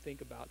in and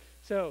think about.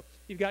 So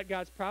you've got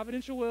God's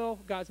providential will,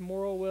 God's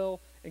moral will,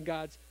 and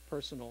God's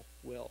personal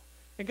will.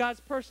 And God's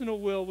personal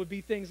will would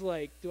be things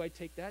like, do I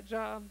take that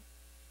job?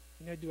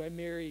 Do I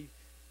marry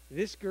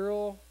this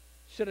girl?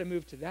 Should I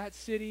move to that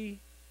city?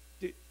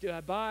 Do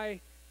I buy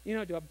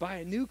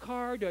a new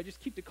car? Do I just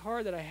keep the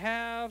car that I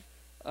have?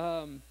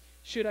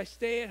 Should I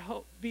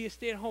be a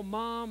stay-at-home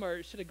mom,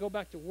 or should I go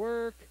back to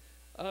work?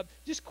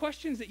 Just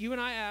questions that you and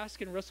I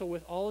ask and wrestle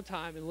with all the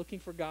time and looking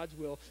for God's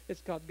will.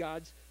 It's called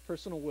God's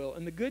personal will.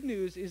 And the good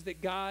news is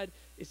that God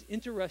is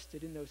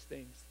interested in those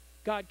things.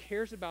 God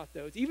cares about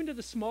those. Even to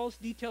the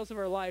smallest details of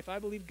our life, I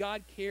believe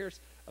God cares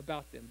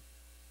about them.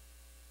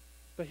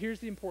 But here's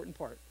the important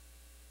part.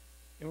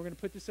 And we're going to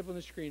put this up on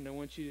the screen, and I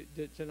want you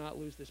to not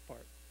lose this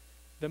part.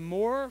 The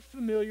more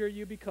familiar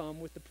you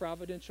become with the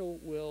providential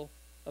will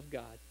of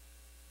God,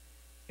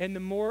 and the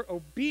more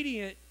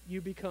obedient you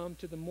become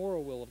to the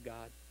moral will of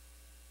God,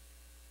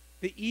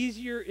 the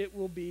easier it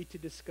will be to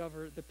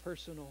discover the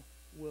personal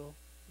will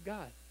of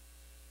God.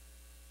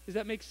 Does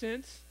that make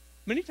sense?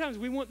 Many times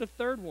we want the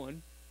third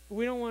one, but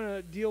we don't want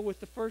to deal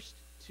with the first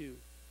two.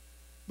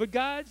 But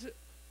God's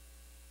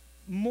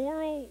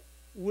moral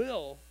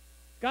will,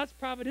 God's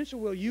providential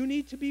will, you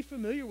need to be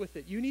familiar with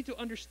it. You need to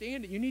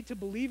understand it. You need to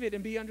believe it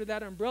and be under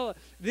that umbrella.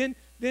 Then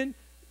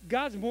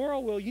God's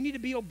moral will, you need to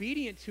be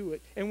obedient to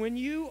it. And when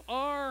you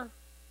are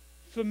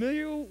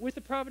familiar with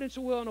the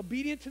providential will and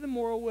obedient to the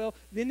moral will,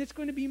 then it's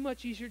going to be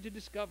much easier to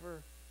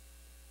discover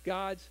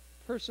God's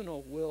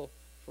personal will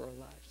for our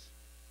lives.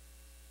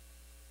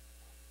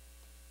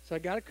 So I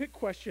got a quick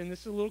question.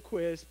 This is a little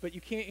quiz, but you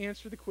can't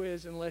answer the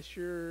quiz unless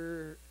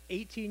you're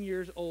 18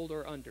 years old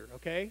or under,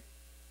 okay?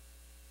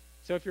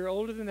 So if you're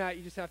older than that,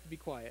 you just have to be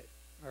quiet,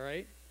 all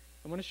right?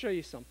 I'm going to show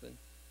you something.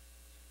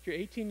 If you're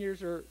 18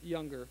 years or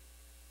younger,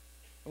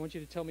 I want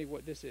you to tell me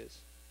what this is.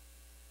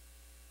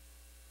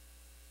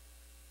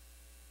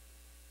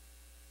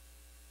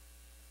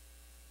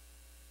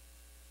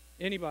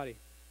 Anybody?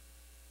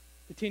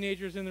 The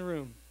teenagers in the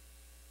room.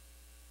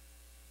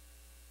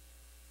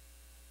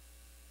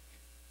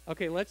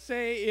 Okay, let's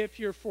say if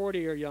you're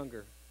 40 or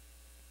younger.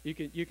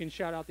 You can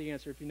shout out the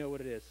answer if you know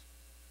what it is.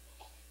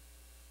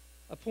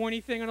 A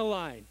pointy thing on a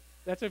line.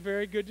 That's a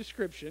very good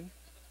description.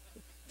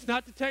 It's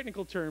not the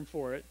technical term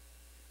for it.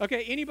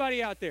 Okay,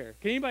 anybody out there?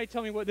 Can anybody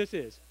tell me what this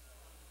is?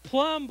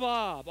 Plumb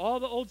bob. All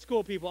the old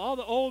school people, all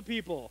the old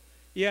people.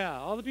 Yeah,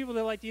 all the people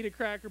that like to eat a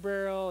Cracker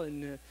Barrel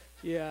and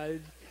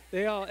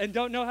they all and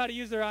don't know how to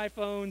use their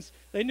iPhones.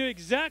 They knew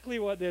exactly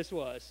what this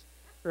was,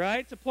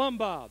 right? It's a plumb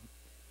bob.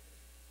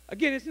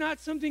 Again, it's not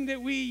something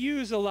that we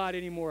use a lot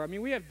anymore. I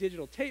mean, we have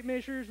digital tape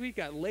measures. We've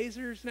got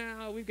lasers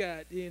now. We've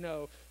got,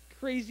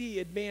 crazy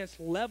advanced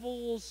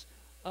levels.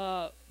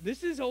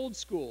 This is old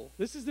school.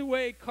 This is the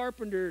way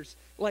carpenters,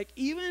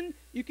 even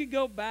you could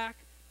go back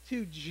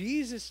to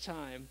Jesus'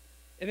 time,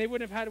 and they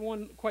wouldn't have had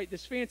one quite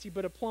this fancy,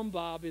 but a plumb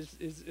bob is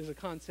a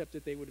concept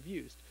that they would have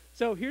used.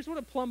 So here's what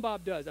a plumb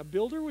bob does. A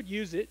builder would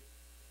use it,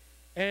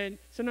 and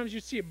sometimes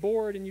you'd see a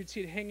board, and you'd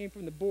see it hanging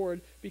from the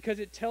board because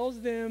it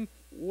tells them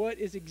what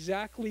is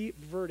exactly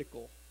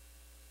vertical.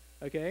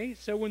 Okay?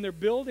 So when they're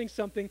building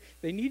something,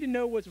 they need to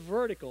know what's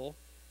vertical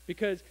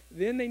because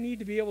then they need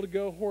to be able to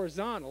go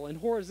horizontal. And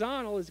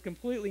horizontal is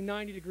completely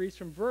 90 degrees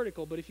from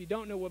vertical, but if you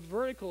don't know what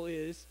vertical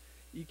is,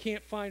 you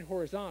can't find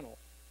horizontal.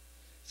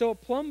 So a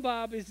plumb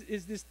bob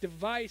is this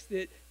device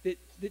that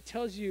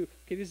tells you,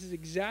 okay, this is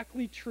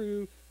exactly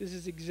true, this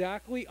is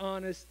exactly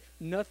honest,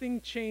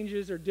 nothing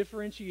changes or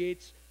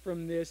differentiates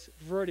from this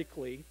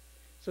vertically.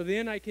 So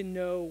then I can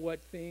know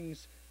what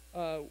things,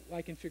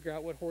 I can figure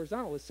out what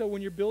horizontal is. So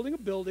when you're building a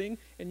building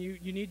and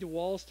you need the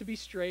walls to be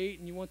straight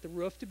and you want the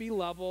roof to be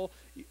level,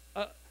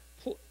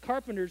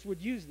 carpenters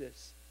would use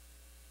this.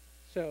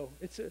 So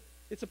it's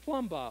a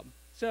plumb bob.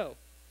 So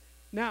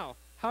now,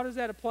 how does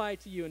that apply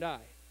to you and I?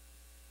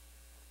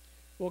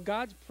 Well,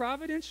 God's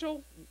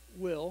providential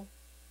will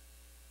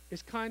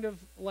is kind of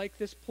like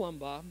this plumb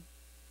bob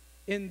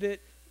in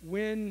that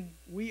when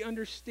we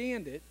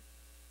understand it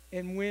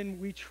and when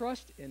we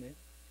trust in it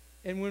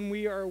and when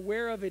we are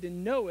aware of it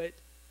and know it,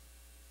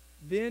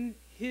 then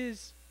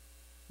his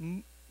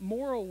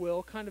moral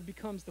will kind of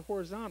becomes the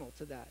horizontal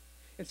to that.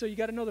 And so you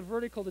got to know the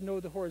vertical to know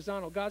the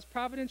horizontal. God's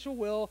providential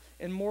will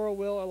and moral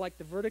will are like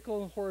the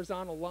vertical and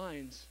horizontal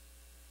lines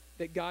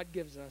that God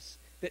gives us.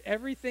 That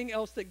everything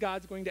else that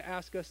God's going to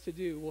ask us to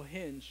do will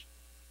hinge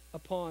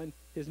upon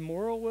his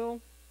moral will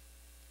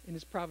and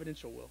his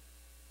providential will.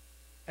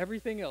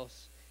 Everything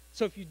else.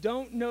 So if you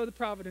don't know the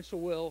providential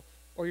will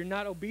or you're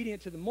not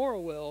obedient to the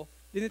moral will,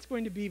 then it's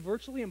going to be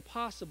virtually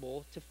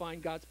impossible to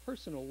find God's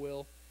personal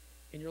will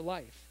in your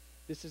life.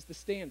 This is the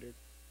standard.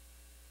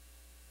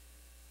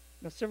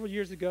 Now, several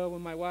years ago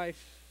when my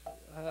wife,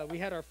 we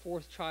had our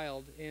fourth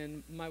child,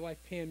 and my wife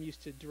Pam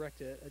used to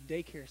direct a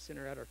daycare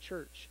center at our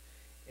church.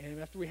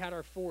 And after we had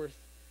our fourth,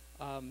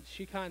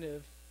 she kind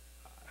of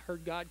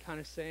heard God kind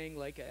of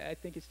saying, I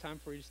think it's time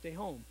for you to stay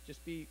home.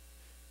 Just be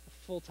a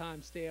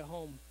full-time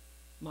stay-at-home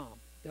mom.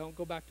 Don't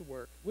go back to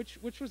work,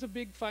 which was a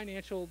big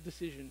financial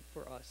decision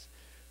for us.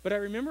 But I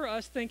remember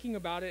us thinking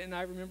about it, and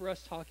I remember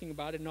us talking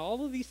about it, and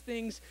all of these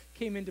things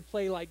came into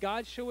play, like,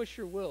 God, show us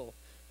your will.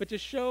 But to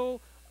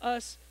show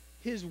us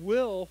his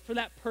will for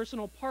that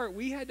personal part,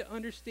 we had to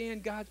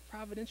understand God's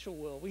providential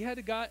will. We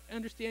had to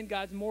understand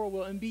God's moral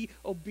will and be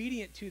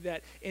obedient to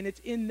that. And it's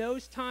in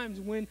those times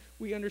when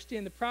we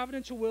understand the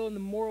providential will and the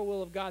moral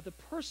will of God, the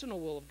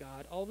personal will of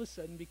God, all of a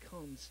sudden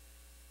becomes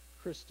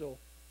crystal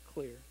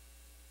clear.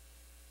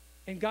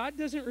 And God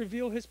doesn't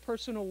reveal his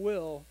personal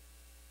will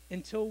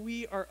until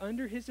we are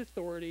under his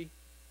authority,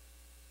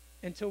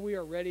 until we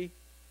are ready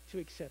to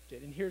accept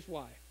it. And here's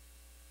why.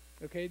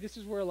 Okay, this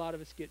is where a lot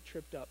of us get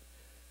tripped up.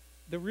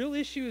 The real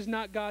issue is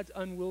not God's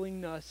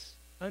unwillingness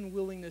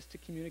to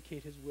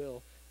communicate his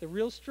will. The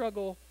real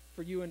struggle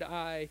for you and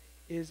I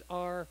is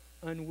our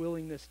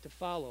unwillingness to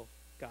follow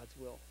God's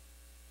will.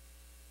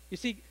 You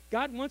see,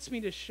 God wants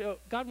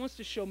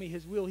to show me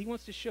his will. He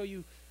wants to show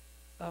you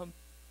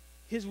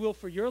his will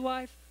for your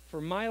life,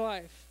 for my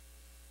life.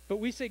 But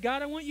we say,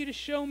 God, I want you to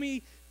show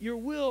me your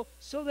will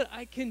so that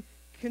I can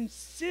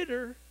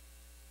consider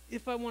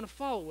if I want to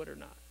follow it or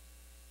not.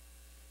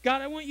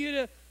 God, I want you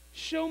to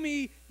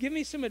give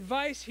me some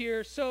advice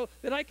here so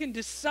that I can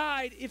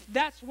decide if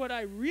that's what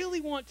I really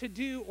want to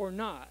do or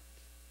not.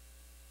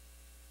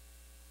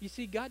 You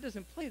see, God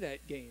doesn't play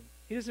that game.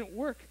 He doesn't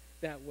work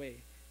that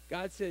way.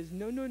 God says,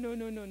 no. It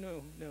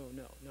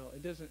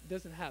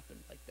doesn't happen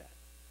like that.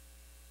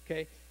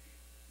 Okay?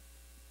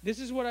 This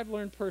is what I've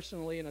learned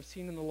personally, and I've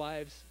seen in the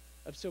lives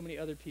of so many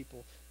other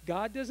people.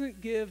 God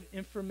doesn't give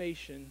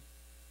information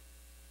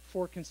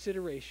for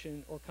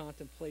consideration or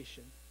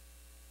contemplation.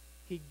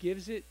 He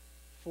gives it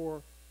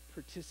for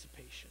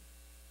participation.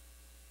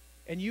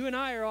 And you and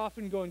I are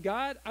often going,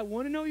 God, I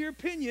want to know your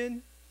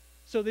opinion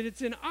so that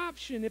it's an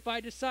option if I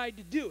decide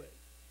to do it.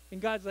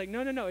 And God's like,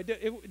 no, no, no,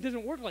 it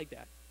doesn't work like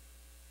that.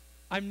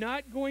 I'm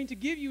not going to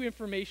give you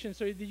information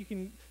so that you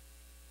can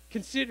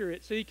consider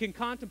it, so you can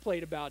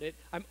contemplate about it.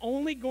 I'm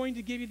only going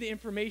to give you the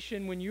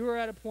information when you are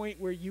at a point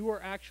where you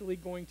are actually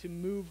going to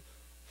move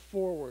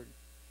forward.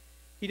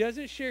 He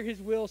doesn't share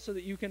his will so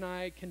that you and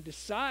I can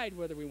decide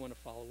whether we want to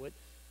follow it.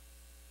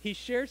 He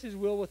shares his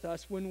will with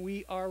us when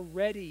we are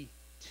ready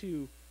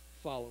to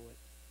follow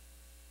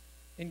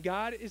it. And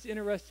God is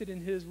interested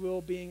in his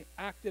will being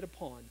acted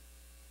upon,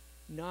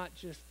 not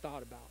just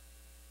thought about.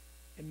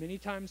 And many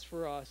times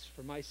for us,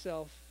 for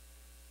myself,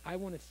 I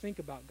want to think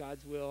about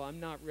God's will. I'm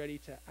not ready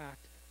to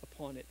act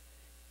upon it.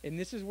 And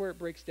this is where it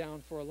breaks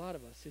down for a lot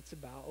of us. It's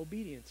about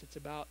obedience. It's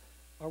about,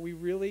 are we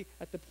really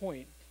at the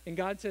point? And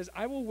God says,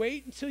 I will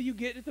wait until you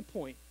get at the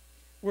point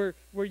where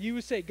you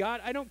would say, God,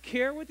 I don't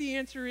care what the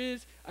answer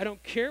is. I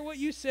don't care what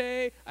you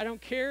say. I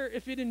don't care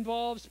if it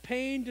involves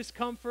pain,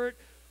 discomfort.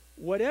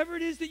 Whatever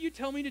it is that you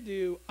tell me to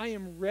do, I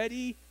am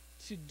ready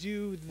to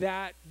do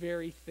that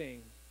very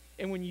thing.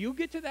 And when you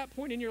get to that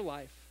point in your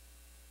life,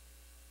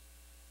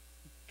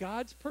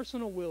 God's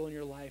personal will in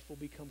your life will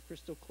become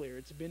crystal clear.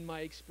 It's been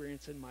my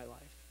experience in my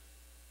life.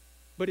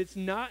 But it's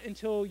not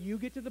until you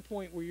get to the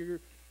point where you're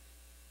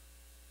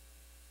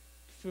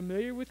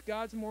familiar with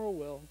God's moral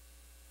will,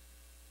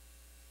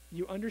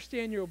 you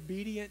understand you're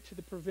obedient to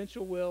the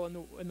provincial will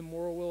and the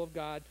moral will of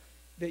God,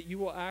 that you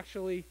will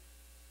actually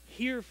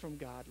hear from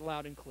God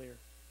loud and clear.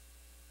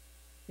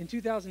 In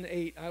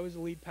 2008, I was the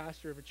lead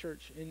pastor of a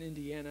church in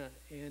Indiana,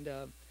 and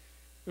there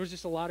was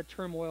just a lot of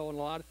turmoil and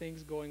a lot of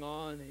things going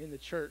on in the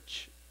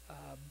church.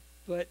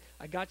 But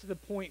I got to the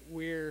point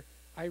where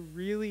I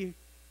really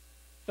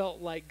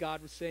felt like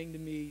God was saying to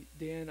me,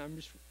 Dan,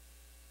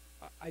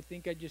 I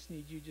think I just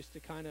need you just to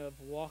kind of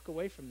walk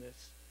away from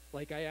this.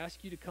 Like, I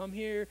asked you to come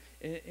here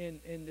and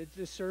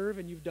to serve,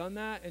 and you've done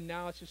that, and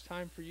now it's just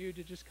time for you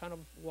to just kind of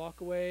walk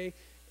away.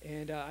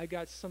 And I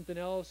got something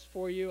else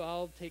for you.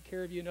 I'll take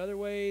care of you in other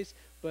ways,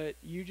 but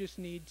you just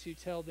need to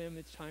tell them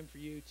it's time for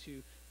you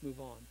to move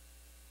on.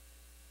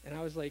 And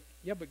I was like,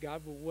 yeah, but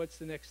God, well, what's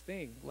the next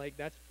thing? Like,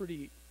 that's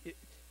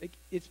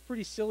it's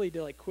pretty silly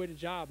to, like, quit a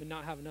job and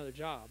not have another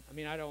job. I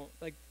mean,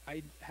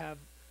 I have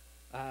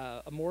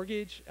a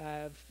mortgage, I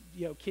have,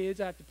 kids,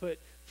 I have to put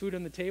food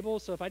on the table.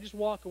 So if I just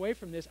walk away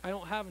from this, I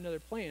don't have another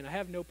plan. I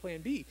have no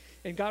plan B.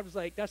 And God was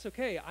like, that's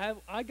okay.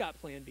 I got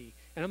plan B.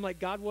 And I'm like,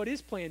 God, what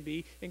is plan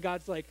B? And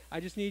God's like, I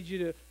just need you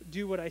to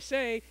do what I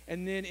say,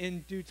 and then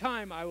in due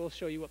time, I will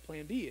show you what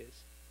plan B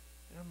is.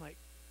 And I'm like,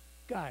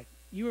 God,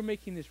 you are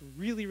making this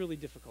really, really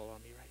difficult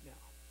on me right now.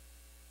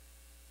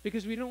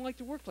 Because we don't like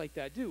to work like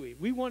that, do we?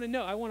 We want to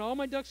know. I want all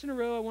my ducks in a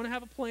row. I want to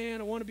have a plan.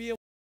 I want to be able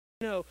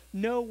to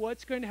know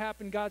what's going to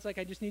happen. God's like,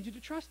 I just need you to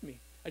trust me.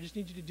 I just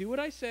need you to do what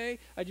I say.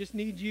 I just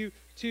need you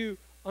to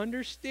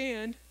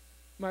understand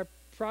my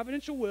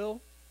providential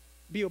will,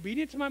 be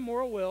obedient to my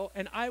moral will,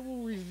 and I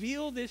will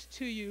reveal this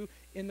to you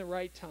in the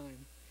right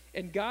time.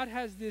 And God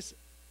has this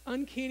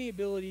uncanny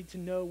ability to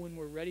know when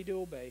we're ready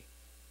to obey,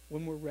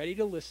 when we're ready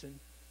to listen,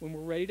 when we're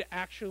ready to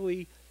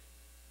actually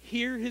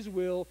hear his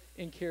will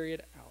and carry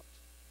it out.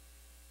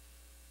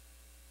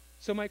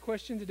 So my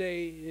question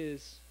today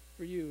is,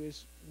 for you,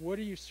 is what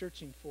are you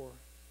searching for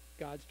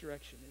God's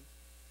direction in?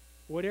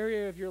 What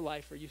area of your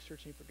life are you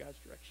searching for God's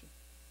direction?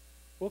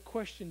 What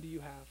question do you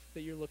have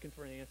that you're looking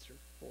for an answer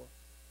for?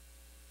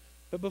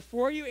 But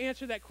before you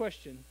answer that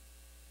question,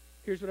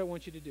 here's what I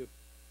want you to do.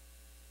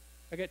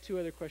 I got two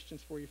other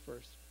questions for you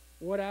first.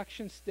 What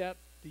action step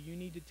do you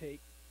need to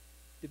take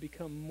to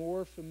become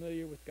more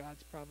familiar with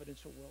God's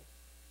providential will?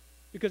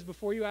 Because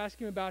before you ask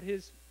him about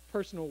his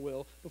personal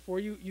will, before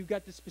you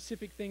got the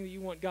specific thing that you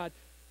want God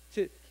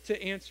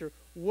to answer,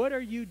 what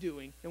are you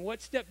doing, and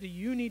what step do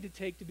you need to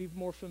take to be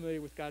more familiar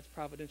with God's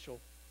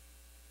providential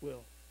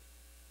will?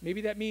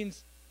 Maybe that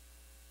means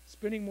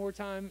spending more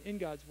time in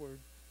God's word.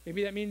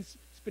 Maybe that means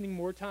spending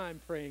more time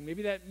praying.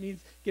 Maybe that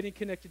means getting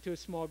connected to a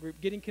small group,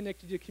 getting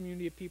connected to a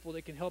community of people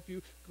that can help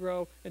you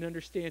grow and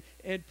understand,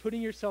 and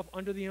putting yourself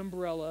under the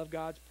umbrella of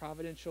God's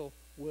providential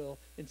will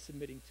and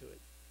submitting to it.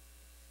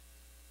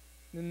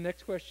 And then the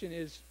next question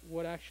is,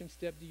 what action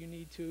step do you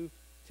need to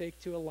take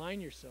to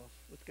align yourself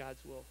with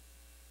God's will?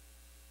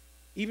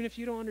 Even if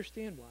you don't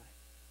understand why.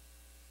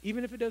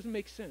 Even if it doesn't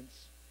make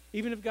sense.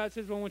 Even if God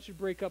says, well, I want you to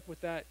break up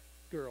with that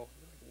girl.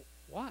 You're like,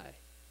 why?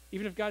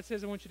 Even if God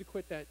says, I want you to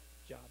quit that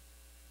job.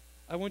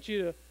 I want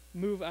you to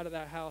move out of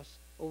that house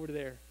over to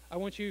there. I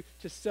want you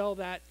to sell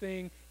that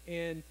thing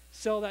and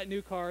sell that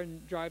new car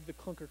and drive the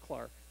clunker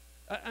car.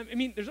 I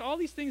mean, there's all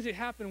these things that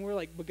happen where,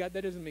 like, but God,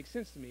 that doesn't make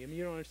sense to me. I mean,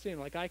 you don't understand.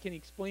 Like, I can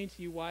explain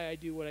to you why I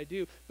do what I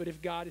do, but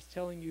if God is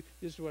telling you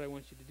this is what I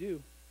want you to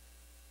do,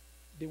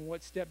 then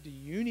what step do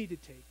you need to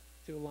take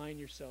to align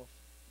yourself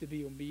to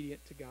be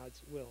obedient to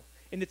God's will?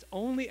 And it's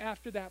only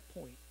after that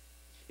point.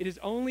 It is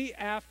only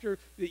after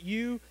that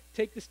you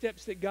take the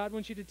steps that God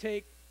wants you to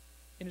take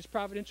in his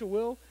providential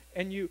will,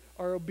 and you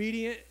are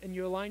obedient and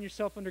you align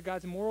yourself under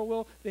God's moral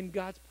will, then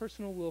God's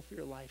personal will for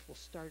your life will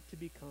start to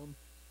become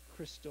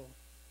crystal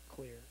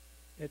clear.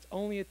 And it's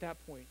only at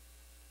that point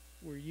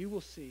where you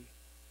will see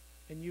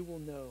and you will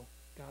know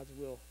God's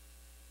will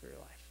for your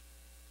life.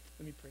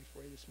 Let me pray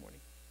for you this morning.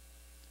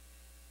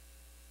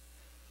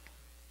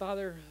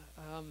 Father,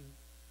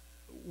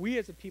 we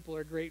as a people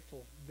are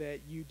grateful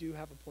that you do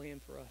have a plan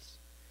for us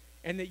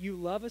and that you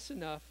love us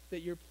enough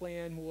that your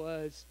plan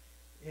was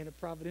in a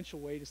providential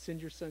way to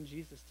send your son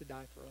Jesus to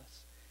die for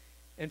us.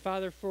 And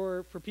Father,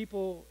 for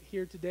people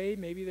here today,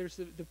 maybe there's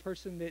the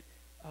person that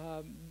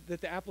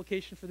that the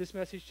application for this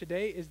message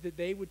today is that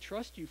they would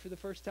trust you for the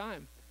first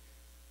time,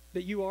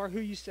 that you are who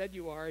you said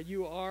you are.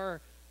 You are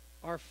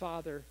our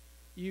Father.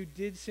 You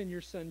did send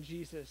your son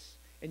Jesus,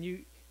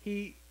 and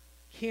he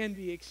can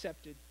be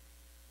accepted,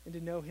 and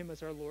to know him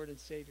as our Lord and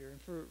Savior.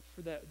 And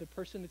for the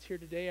person that's here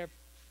today, I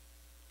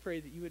pray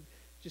that you would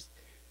just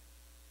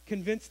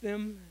convince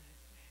them,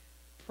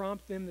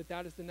 prompt them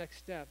that is the next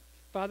step.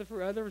 Father,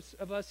 for others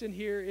of us in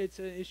here, it's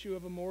an issue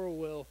of a moral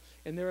will,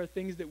 and there are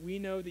things that we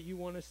know that you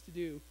want us to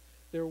do.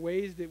 There are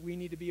ways that we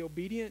need to be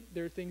obedient.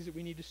 There are things that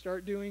we need to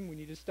start doing, we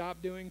need to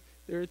stop doing.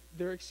 There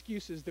are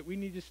excuses that we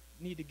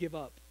need to give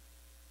up.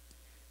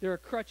 There are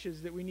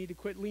crutches that we need to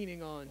quit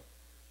leaning on.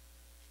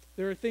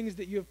 There are things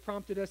that you have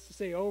prompted us to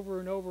say over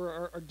and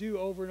over or do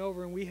over and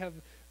over, and we have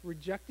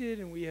rejected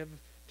and we have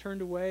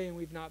turned away and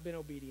we've not been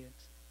obedient.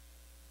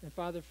 And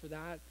Father, for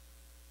that,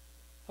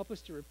 help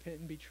us to repent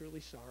and be truly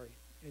sorry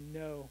and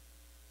know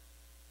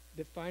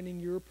that finding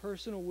your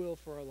personal will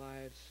for our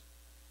lives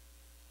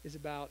is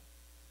about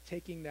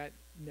taking that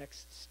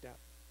next step.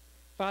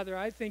 Father,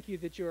 I thank you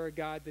that you are a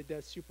God that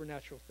does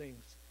supernatural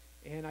things.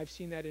 And I've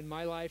seen that in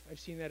my life, I've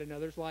seen that in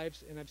others'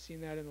 lives, and I've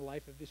seen that in the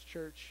life of this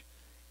church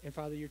and,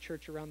 Father, your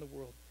church around the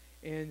world.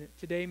 And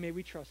today, may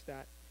we trust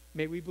that.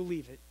 May we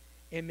believe it.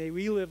 And may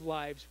we live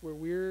lives where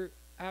we're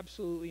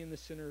absolutely in the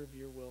center of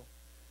your will,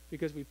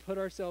 because we put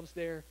ourselves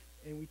there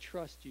and we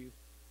trust you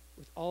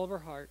with all of our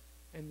heart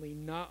and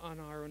lean not on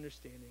our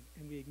understanding,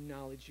 and we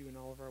acknowledge you in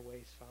all of our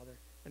ways, Father,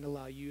 and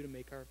allow you to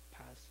make our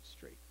paths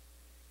straight.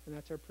 And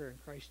that's our prayer in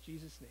Christ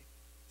Jesus' name.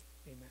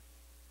 Amen.